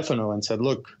Stefano and said,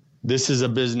 look, this is a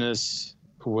business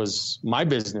who was my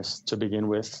business to begin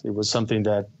with. It was something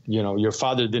that, your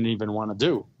father didn't even want to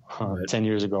do 10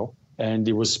 years ago. And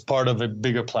it was part of a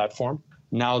bigger platform.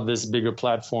 Now this bigger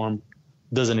platform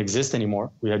doesn't exist anymore.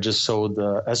 We had just sold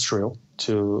Estoril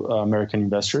to American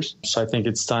investors. So I think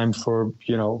it's time for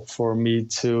me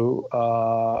to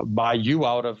buy you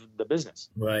out of the business.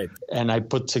 Right. And I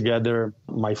put together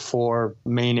my 4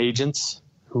 main agents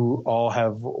who all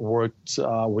have worked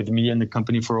with me and the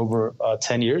company for over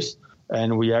 10 years.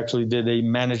 And we actually did a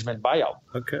management buyout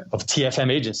of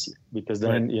TFM Agency because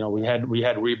then, we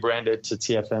had rebranded to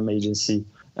TFM Agency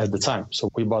at the time.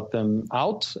 So we bought them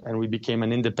out and we became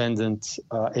an independent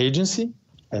agency.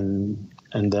 And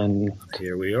then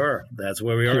here we are. That's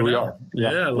where we are. Here we are. Yeah,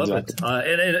 I love it.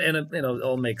 And it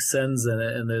all makes sense.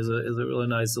 And there's a really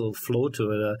nice little flow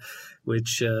to it,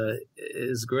 which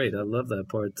is great. I love that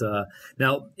part.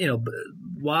 Now,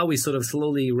 while we sort of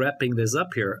slowly wrapping this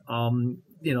up here,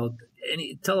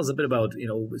 tell us a bit about,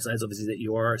 besides obviously that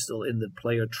you are still in the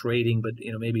player trading, but,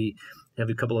 maybe have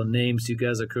a couple of names you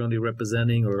guys are currently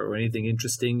representing or anything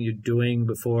interesting you're doing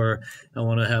before I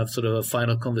want to have sort of a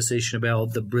final conversation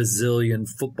about the Brazilian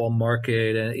football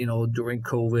market and, during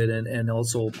COVID and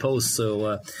also post.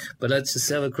 So, but let's just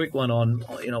have a quick one on,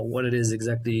 what it is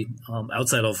exactly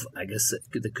outside of, I guess,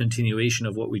 the continuation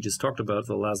of what we just talked about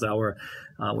for the last hour,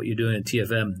 what you're doing at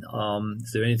TFM.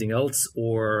 Is there anything else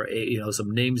or,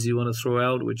 some names you want to throw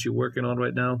out, which you're working on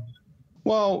right now?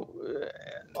 Well,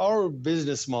 Our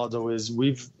business model is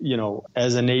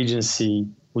as an agency,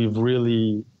 we've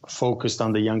really focused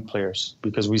on the young players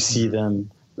because we see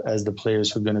them as the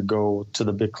players who are going to go to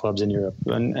the big clubs in Europe.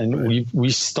 And we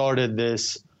started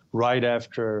this right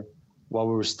after, while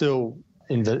we were still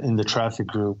in the traffic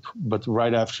group, but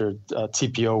right after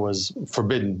TPO was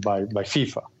forbidden by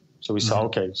FIFA. So we saw,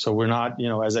 okay, so we're not,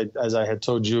 as I had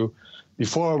told you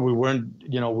before, we weren't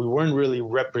really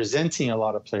representing a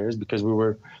lot of players because we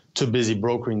were too busy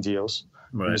brokering deals.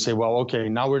 Right. And we say, well, okay,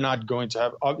 now we're not going to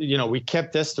have, we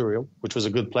kept Estoril, which was a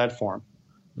good platform.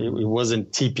 It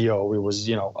wasn't TPO. It was,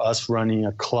 us running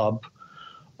a club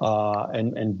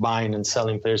and buying and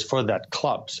selling players for that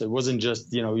club. So it wasn't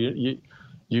just,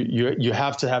 you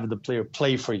have to have the player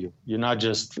play for you. You're not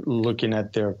just looking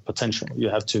at their potential. You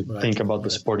have to think about the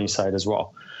sporting side as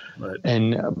well. Right.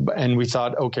 And we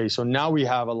thought, okay, so now we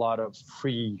have a lot of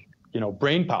free,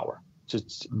 brain power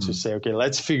to say, okay,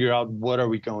 let's figure out what are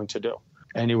we going to do.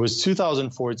 And it was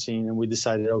 2014, and we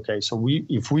decided, okay, so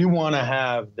if we want to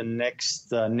have the next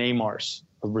Neymars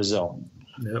of Brazil,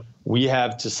 we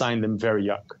have to sign them very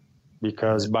young,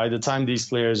 because by the time these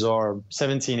players are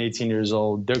 17, 18 years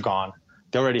old, they're gone.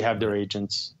 They already have their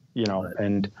agents,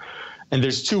 and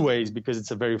there's two ways, because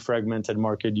it's a very fragmented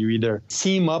market. You either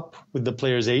team up with the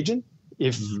player's agent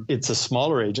if it's a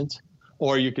smaller agent,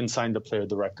 or you can sign the player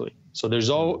directly. So there's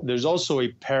also a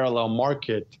parallel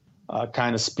market,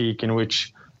 kind of speak, in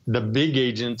which the big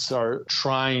agents are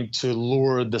trying to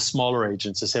lure the smaller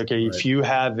agents to say, okay, if you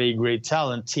have a great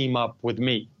talent, team up with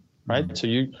me, right? So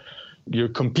you're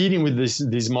competing with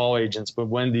these small agents, but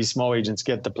when these small agents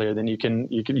get the player, then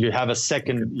you have a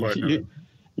second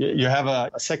you have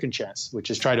a second chance, which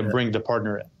is try to bring the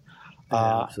partner in.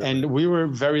 And we were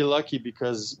very lucky,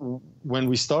 because when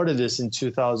we started this in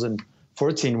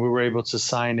 2014, we were able to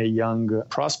sign a young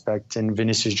prospect in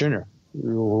Vinicius Jr.,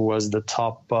 who was the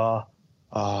top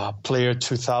player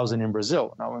 2000 in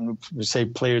Brazil. Now, when we say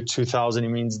player 2000, it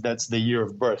means that's the year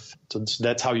of birth. So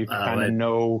that's how you kind of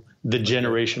know the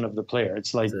generation of the player.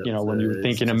 It's like, when you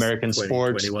think in American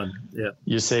sports,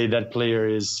 you say that player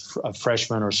is a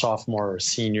freshman or sophomore or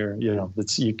senior,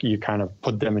 you kind of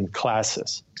put them in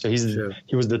classes. So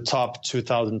he was the top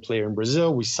 2000 player in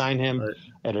Brazil. We signed him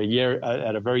at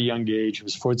a very young age. He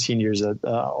was 14 years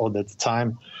old at the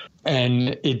time.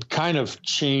 And it kind of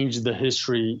changed the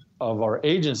history of our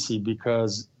agency,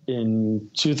 because in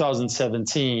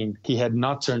 2017, he had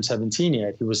not turned 17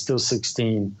 yet. He was still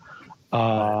 16.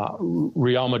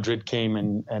 Real Madrid came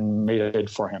and made a bid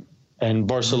for him. And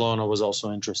Barcelona was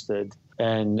also interested.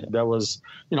 And that was,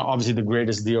 obviously the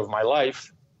greatest deal of my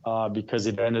life, because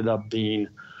it ended up being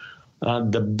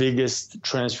the biggest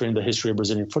transfer in the history of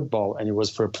Brazilian football. And it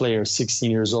was for a player 16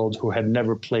 years old who had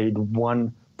never played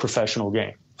one professional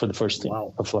game for the first team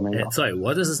of Flamengo. Sorry,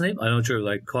 what is his name? I'm not sure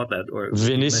I caught that. Or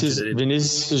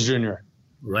Vinicius Jr.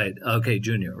 Right. Okay,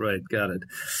 Junior. Right. Got it.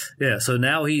 Yeah. So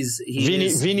now he's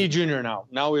Vini Jr.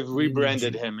 Now we've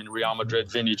rebranded him in Real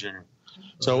Madrid, Vini Jr.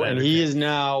 So he is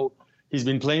now. He's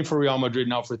been playing for Real Madrid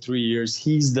now for 3 years.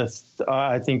 He's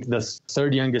I think the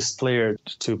third youngest player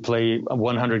to play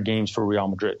 100 games for Real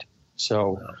Madrid.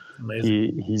 So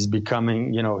he's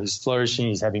becoming, he's flourishing.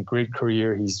 He's having a great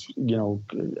career. He's,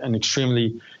 an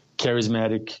extremely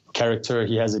charismatic character.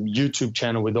 He has a YouTube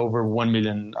channel with over 1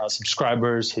 million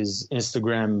subscribers. His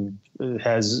Instagram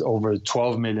has over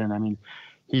 12 million. I mean,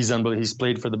 he's unbelievable. He's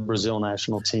played for the Brazil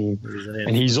national team,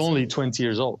 and he's only 20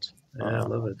 years old. I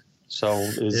love it. So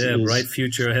bright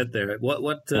future ahead there.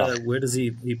 Where does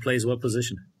he plays what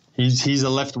position? He's a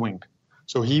left wing.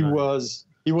 So he was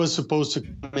supposed to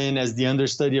come in as the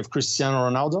understudy of Cristiano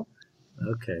Ronaldo.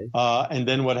 Okay. And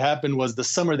then what happened was, the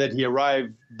summer that he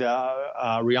arrived,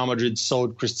 Real Madrid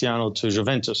sold Cristiano to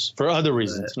Juventus for other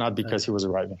reasons, not because he was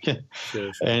arriving.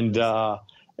 Sure. And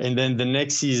then the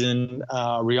next season,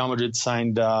 Real Madrid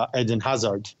signed Eden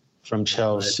Hazard from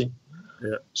Chelsea.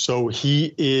 Right. Yeah. So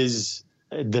he is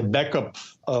the backup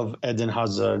of Eden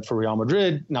Hazard for Real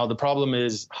Madrid. Now, the problem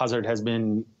is Hazard has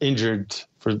been injured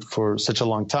for such a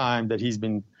long time that he's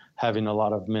been having a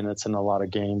lot of minutes and a lot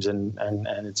of games, and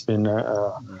it's been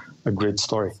a great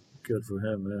story. Good for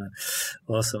him.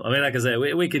 Awesome. I mean, like I said,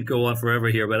 we could go on forever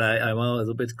here, but I'm a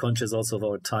little bit conscious also of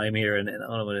our time here, and I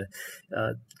don't want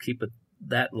to keep it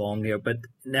that long here. But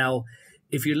now,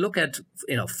 if you look at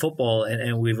football, and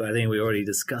I think we already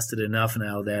discussed it enough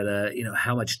now that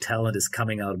how much talent is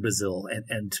coming out of Brazil,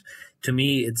 and to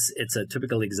me it's a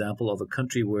typical example of a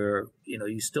country where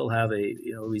you still have a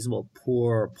reasonable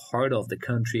poor part of the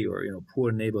country, or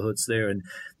poor neighborhoods there, and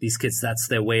these kids, that's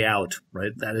their way out,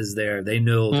 right? That is they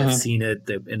know, they've seen it,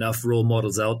 there are enough role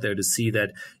models out there to see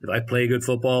that if I play good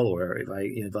football, or if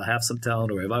I have some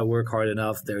talent, or if I work hard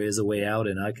enough, there is a way out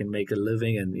and I can make a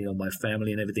living, and my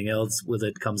family and everything else with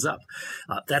it comes up.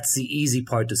 That's the easy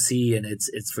part to see, and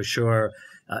it's for sure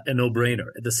a no-brainer.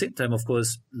 At the same time, of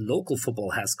course, local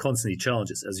football has constantly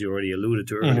challenges, as you already alluded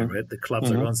to earlier, right? The clubs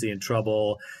are constantly in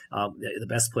trouble. The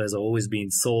best players are always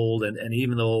being sold. And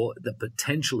even though the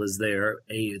potential is there,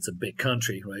 it's a big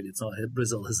country, right? It's not,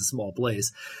 Brazil is a small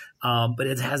place. But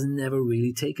it has never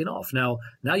really taken off. Now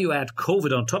you add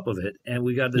COVID on top of it, and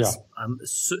we got this,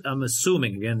 I'm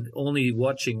assuming, again, only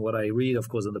watching what I read, of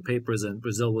course, in the papers, and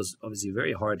Brazil was obviously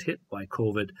very hard hit by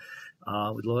COVID,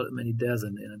 with many deaths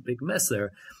and a big mess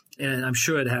there. And I'm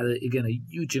sure it had, again, a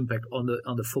huge impact on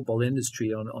the football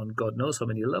industry on God knows how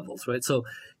many levels, right? So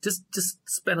just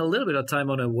spend a little bit of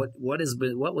time on what has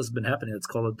been happening, let's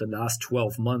call it the last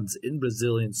 12 months in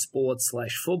Brazilian sports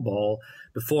 / football,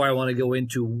 before I want to go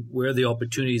into where the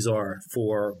opportunities are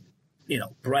for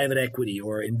private equity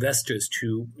or investors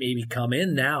to maybe come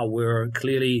in now, where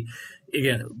clearly,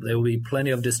 again, there will be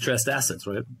plenty of distressed assets,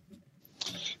 right?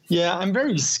 Yeah, I'm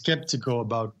very skeptical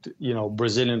about,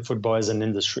 Brazilian football as an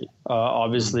industry.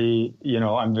 Obviously,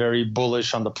 I'm very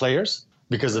bullish on the players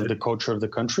because of the culture of the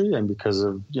country, and because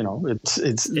of,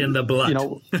 it's in the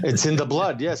blood. It's in the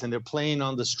blood, yes. And they're playing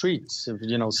on the streets,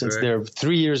 since they're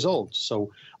 3 years old.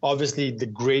 So obviously the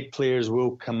great players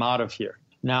will come out of here.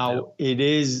 Now, it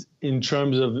is, in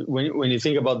terms of when you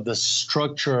think about the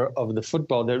structure of the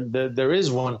football, there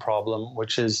is one problem,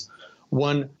 which is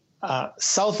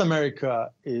South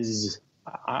America is,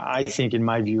 I think, in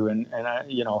my view, and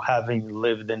having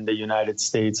lived in the United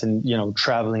States and,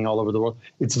 traveling all over the world,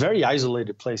 it's a very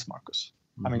isolated place, Marcus.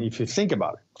 I mean, if you think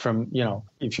about it,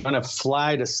 if you want to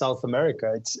fly to South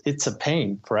America, it's a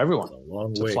pain for everyone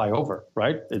to fly over,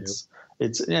 right?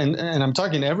 And I'm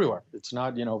talking everywhere. It's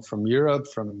not, from Europe,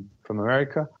 from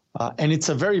America, and it's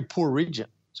a very poor region.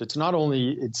 So it's not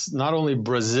only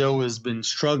Brazil has been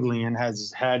struggling and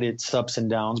has had its ups and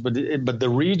downs, but the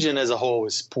region as a whole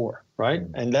is poor, right?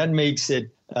 And that makes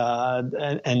it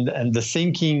and the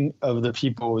thinking of the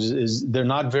people is they're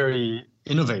not very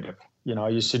innovative. I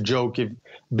used to joke, if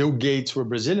Bill Gates were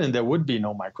Brazilian, there would be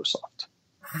no Microsoft.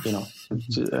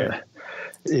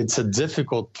 It's a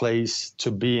difficult place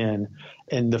to be in,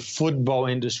 and the football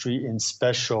industry in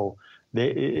special.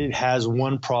 It has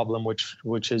one problem,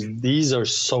 which is these are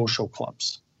social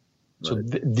clubs. So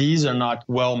these are not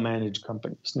well-managed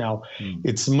companies. Now,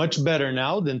 it's much better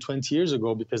now than 20 years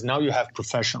ago, because now you have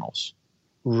professionals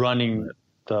running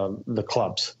the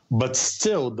clubs. But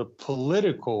still, the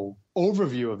political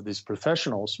overview of these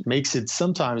professionals makes it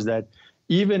sometimes that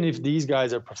even if these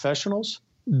guys are professionals,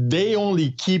 they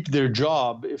only keep their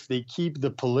job if they keep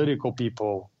the political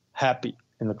people happy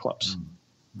in the clubs.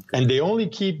 And they only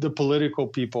keep the political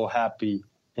people happy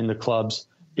in the clubs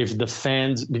if the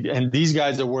fans, and these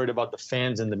guys are worried about the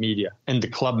fans and the media and the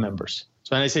club members.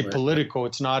 So when I say political,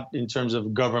 it's not in terms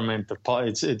of government,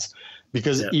 it's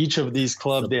because each of these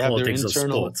clubs, they have their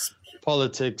internal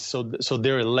politics. So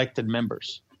they're elected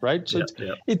members, right? So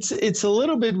it's a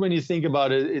little bit, when you think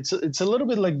about it, it's a little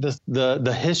bit like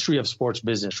the history of sports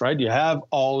business, right? You have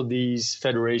all these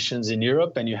federations in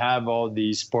Europe, and you have all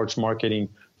these sports marketing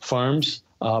firms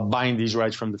buying these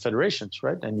rights from the federations,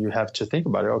 right? And you have to think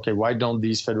about it. Okay, why don't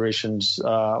these federations,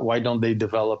 why don't they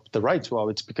develop the rights? Well,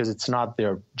 it's because it's not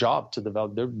their job to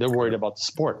develop. They're worried about the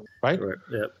sport, right?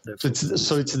 So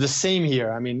it's the same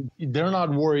here. I mean, they're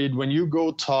not worried. When you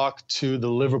go talk to the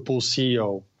Liverpool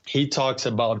CEO, he talks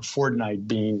about Fortnite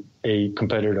being a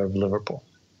competitor of Liverpool.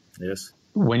 Yes.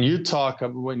 When you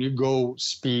go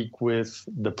speak with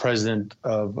the president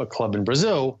of a club in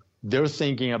Brazil, they're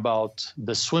thinking about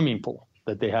the swimming pool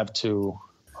that they have to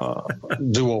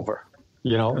do over.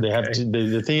 They're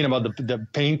thinking about the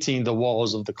painting the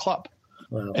walls of the club.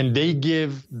 Wow. And they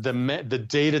give the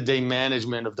day-to-day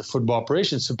management of the football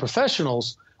operations to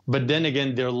professionals, but then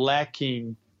again, they're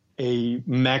lacking a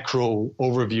macro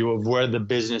overview of where the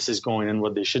business is going and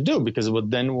what they should do. Because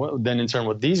then in turn,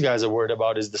 what these guys are worried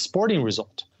about is the sporting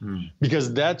result.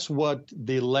 Because that's what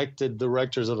the elected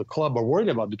directors of the club are worried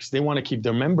about, because they want to keep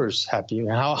their members happy.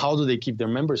 And how do they keep their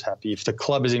members happy? If the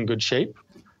club is in good shape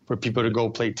for people to go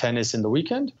play tennis in the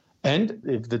weekend, and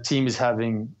if the team is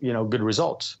having, good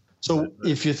results. So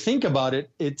if you think about it,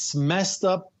 it's messed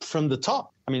up from the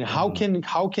top. I mean, how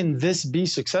can this be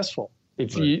successful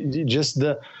if you just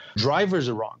the drivers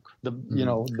are wrong? They're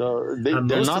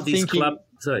not thinking.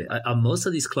 Are most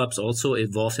of these clubs also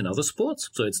involved in other sports?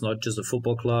 So it's not just a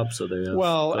football club. So they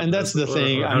have and that's the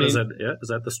thing. Is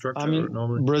that the structure? I mean,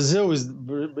 normally?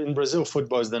 in Brazil,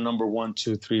 football is the number 1,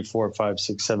 2, 3, 4, 5,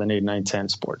 6, 7, 8, 9, 10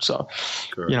 sports. So,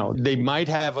 they might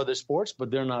have other sports,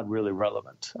 but they're not really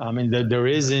relevant. I mean, there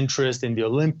is interest in the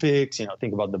Olympics.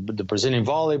 Think about the Brazilian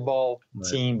volleyball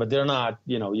team, but they're not.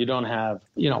 You don't have.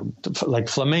 Like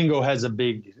Flamengo has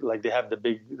they have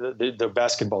their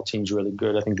basketball team's really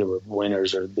good. I think they were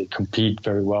winners, or they compete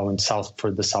very well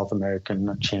for the South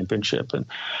American Championship,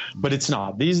 but it's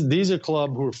not. These are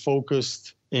clubs who are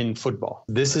focused in football.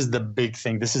 This is the big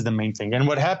thing. This is the main thing. And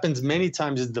what happens many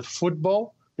times is the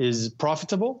football is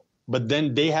profitable, but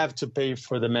then they have to pay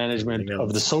for the management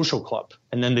of the social club,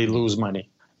 and then they lose money.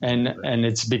 And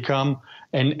it's become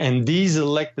and these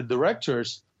elected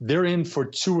directors, they're in for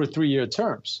 2 or 3 year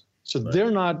terms. So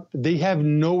they have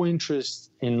no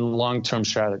interest in long-term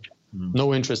strategy,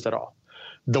 no interest at all.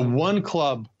 The one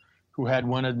club who had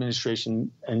one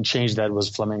administration and changed that was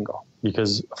Flamengo,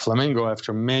 because Flamengo,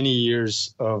 after many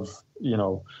years of,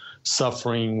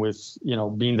 suffering with,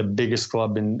 being the biggest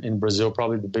club in Brazil,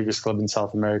 probably the biggest club in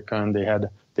South America, and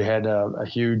they had a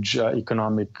huge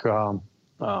economic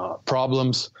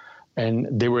problems, and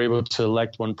they were able to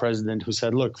elect one president who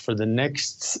said, look, for the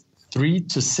next 3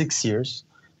 to 6 years,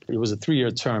 it was a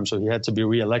 3-year term, so he had to be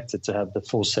reelected to have the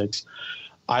full 6.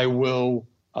 I will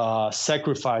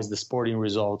sacrifice the sporting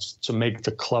results to make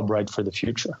the club right for the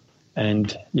future.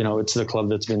 And, it's the club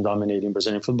that's been dominating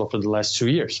Brazilian football for the last 2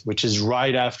 years, which is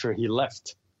right after he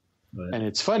left. Right. And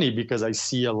it's funny because I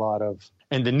see a lot of,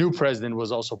 and the new president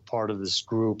was also part of this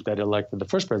group that elected the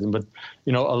first president. But,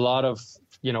 a lot of,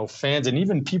 fans and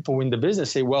even people in the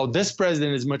business say, well, this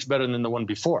president is much better than the one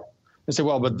before. They say,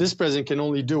 well, but this president can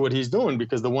only do what he's doing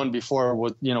because the one before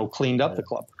was, cleaned up the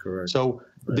club. Correct. So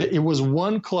it was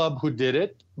one club who did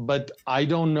it, but I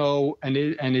don't know. And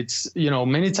it's,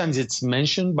 many times it's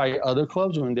mentioned by other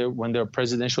clubs when there are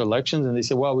presidential elections, and they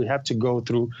say, well, we have to go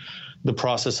through the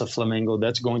process of Flamengo.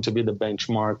 That's going to be the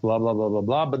benchmark, blah, blah, blah, blah,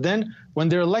 blah. But then when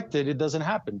they're elected, it doesn't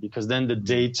happen, because then the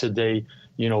day-to-day,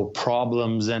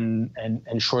 problems and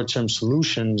short-term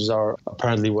solutions are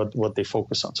apparently what they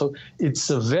focus on. So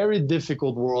it's a very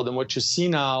difficult world. And what you see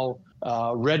now,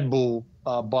 Red Bull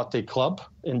bought a club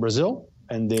in Brazil,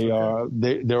 and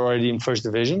they're already in first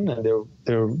division, and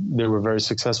they were very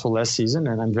successful last season,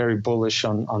 and I'm very bullish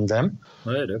on them.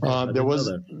 Right, okay.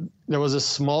 There was a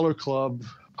smaller club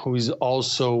who is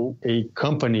also a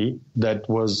company that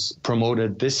was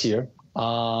promoted this year.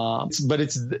 But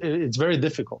it's very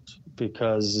difficult,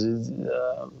 because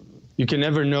you can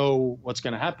never know what's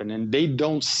going to happen. And they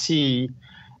don't see,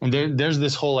 and there's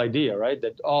this whole idea, right,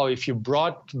 that, if you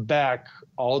brought back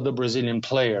all the Brazilian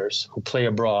players who play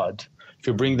abroad, if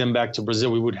you bring them back to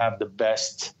Brazil, we would have the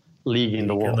best league in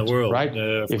the world, right?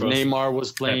 If course. Neymar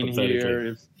was playing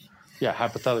here,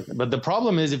 hypothetically. But the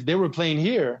problem is, if they were playing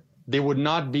here, they would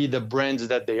not be the brands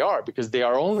that they are, because they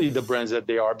are only the brands that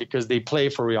they are because they play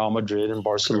for Real Madrid and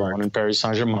Barcelona and Paris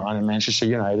Saint-Germain and Manchester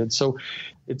United. So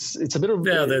it's a bit of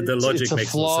the logic it's a makes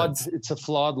flawed no sense. It's a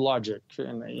flawed logic,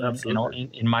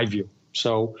 in my view.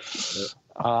 So.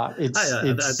 I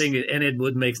think it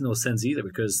would make no sense either,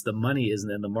 because the money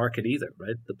isn't in the market either,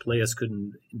 right? The players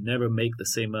couldn't never make the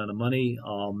same amount of money,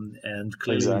 and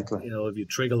clearly, if you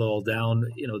trickle it all down,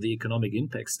 the economic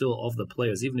impact still of the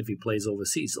players, even if he plays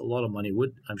overseas, a lot of money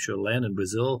would, I'm sure, land in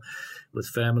Brazil with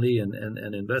family and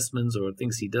investments or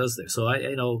things he does there. So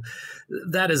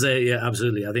that is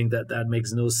absolutely. I think that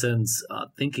makes no sense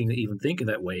thinking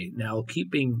that way. Now,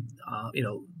 keeping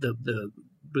the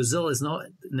Brazil is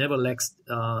never lacks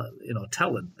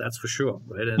talent, that's for sure,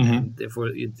 right? And therefore,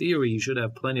 in theory, you should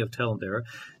have plenty of talent there. At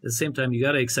the same time, you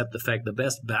got to accept the fact the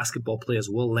best basketball players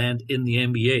will land in the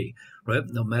NBA, right?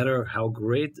 No matter how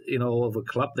great of a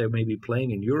club they may be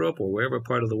playing in Europe or wherever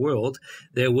part of the world,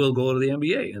 they will go to the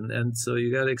NBA, and so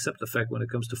you got to accept the fact when it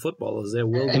comes to football is they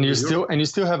will. And you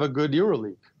still have a good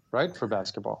EuroLeague, right, for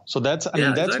basketball. So that's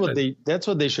exactly. That's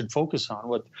what they should focus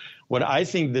on. What I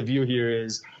think the view here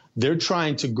is, they're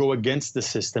trying to go against the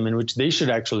system, in which they should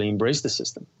actually embrace the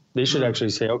system. They should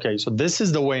actually say, okay, so this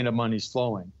is the way the money's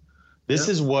flowing. This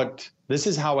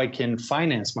is how I can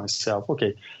finance myself.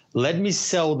 Okay, let me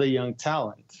sell the young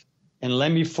talent and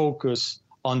let me focus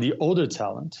on the older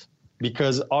talent,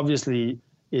 because obviously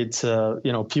it's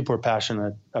people are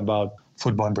passionate about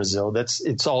football in Brazil.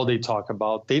 It's all they talk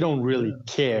about. They don't really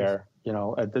care.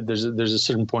 There's a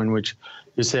certain point in which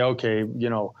you say, okay,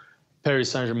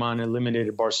 Paris Saint-Germain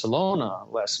eliminated Barcelona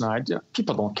last night,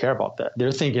 people don't care about that.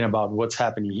 They're thinking about what's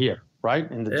happening here, right?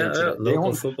 In the day today.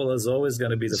 Local football is always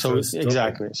going to be the first.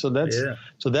 Exactly. Topic.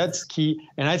 So that's key.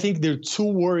 And I think they're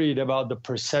too worried about the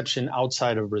perception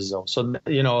outside of Brazil. So,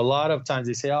 a lot of times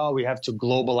they say, oh, we have to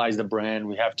globalize the brand.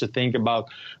 We have to think about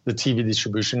the TV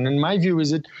distribution. And my view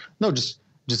is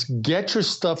just get your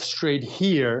stuff straight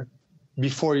here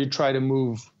before you try to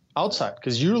move outside,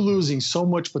 because you're losing so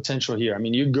much potential here. I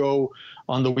mean, you go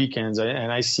on the weekends and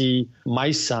I see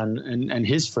my son and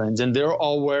his friends, and they're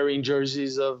all wearing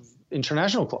jerseys of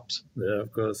international clubs. Yeah,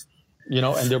 of course.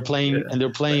 And they're playing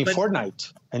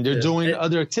Fortnite, and they're doing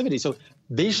other activities. So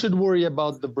they should worry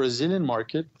about the Brazilian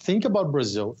market. Think about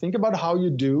Brazil. Think about how you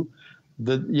do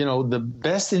the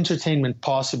best entertainment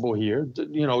possible here.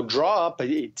 Draw up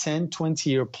a 10,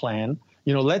 20-year plan.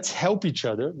 Let's help each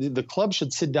other. The club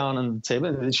should sit down on the table,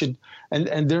 and they should,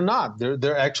 and they're not.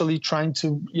 They're actually trying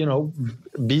to,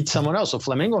 beat someone else. So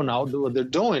Flamengo now, what they're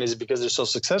doing is, because they're so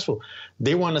successful,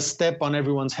 they want to step on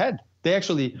everyone's head.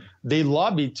 They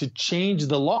lobby to change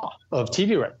the law of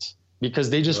TV rights,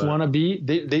 because they just want to be,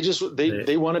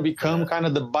 they want to become kind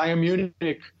of the Bayern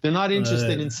Munich. They're not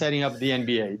interested in setting up the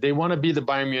NBA. They want to be the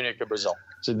Bayern Munich of Brazil.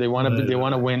 So they want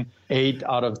to win 8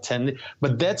 out of 10.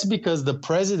 But that's because the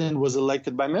president was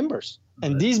elected by members.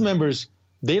 And these members,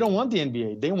 they don't want the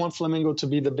NBA. They want Flamengo to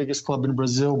be the biggest club in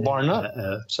Brazil, bar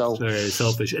none. So very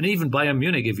selfish. And even Bayern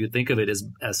Munich, if you think of it,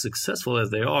 as successful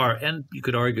as they are, and you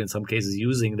could argue in some cases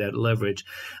using that leverage,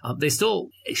 they still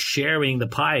sharing the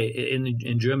pie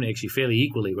in Germany actually fairly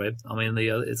equally, right? I mean,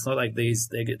 it's not like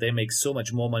they make so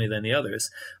much more money than the others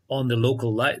on the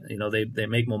local light. They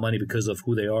make more money because of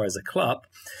who they are as a club.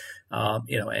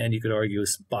 And you could argue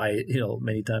by,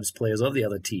 many times players of the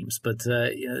other teams, but,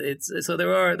 so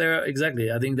there are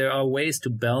exactly, I think there are ways to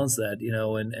balance that,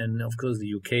 and of course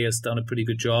the UK has done a pretty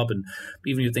good job. And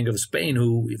even you think of Spain,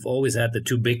 who we've always had the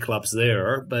 2 big clubs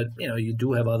there, but, you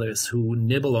do have others who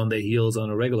nibble on their heels on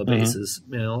a regular basis,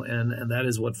 and that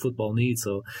is what football needs.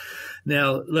 So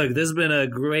now, look, this has been a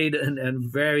great and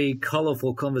very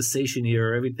colorful conversation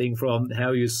here, everything from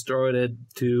how you started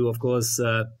to, of course,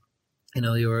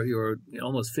 your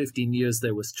almost 15 years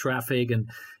there was traffic, and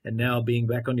now being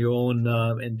back on your own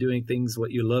and doing things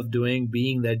what you love doing,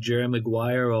 being that Jerry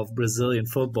Maguire of Brazilian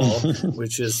football,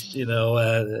 which is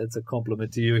it's a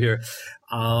compliment to you here.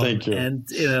 Thank you. And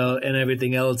and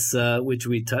everything else which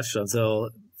we touched on. So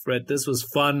Fred, this was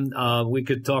fun. We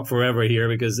could talk forever here,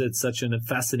 because it's such a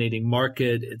fascinating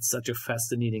market. It's such a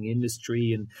fascinating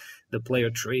industry, and the player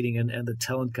trading and the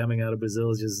talent coming out of Brazil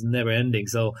is just never ending.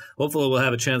 So hopefully we'll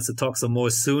have a chance to talk some more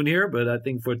soon here. But I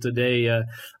think for today,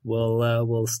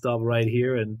 we'll stop right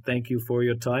here. And thank you for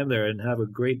your time there, and have a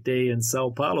great day in Sao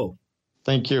Paulo.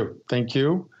 Thank you.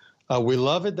 We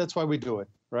love it. That's why we do it,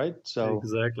 right? So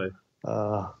exactly.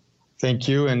 Thank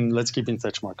you, and let's keep in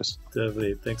touch, Marcus.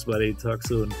 Definitely. Thanks, buddy. Talk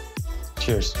soon.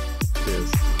 Cheers.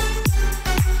 Cheers.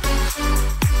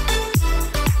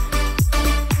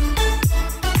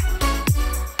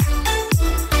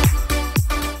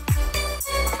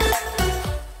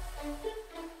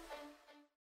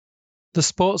 The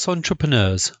Sports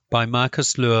Entrepreneurs by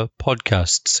Marcus Luer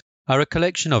podcasts are a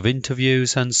collection of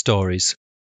interviews and stories.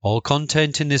 All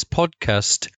content in this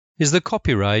podcast is the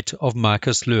copyright of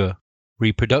Marcus Luer.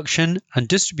 Reproduction and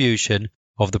distribution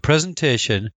of the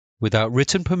presentation without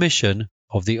written permission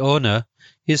of the owner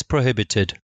is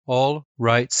prohibited. All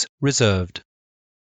rights reserved.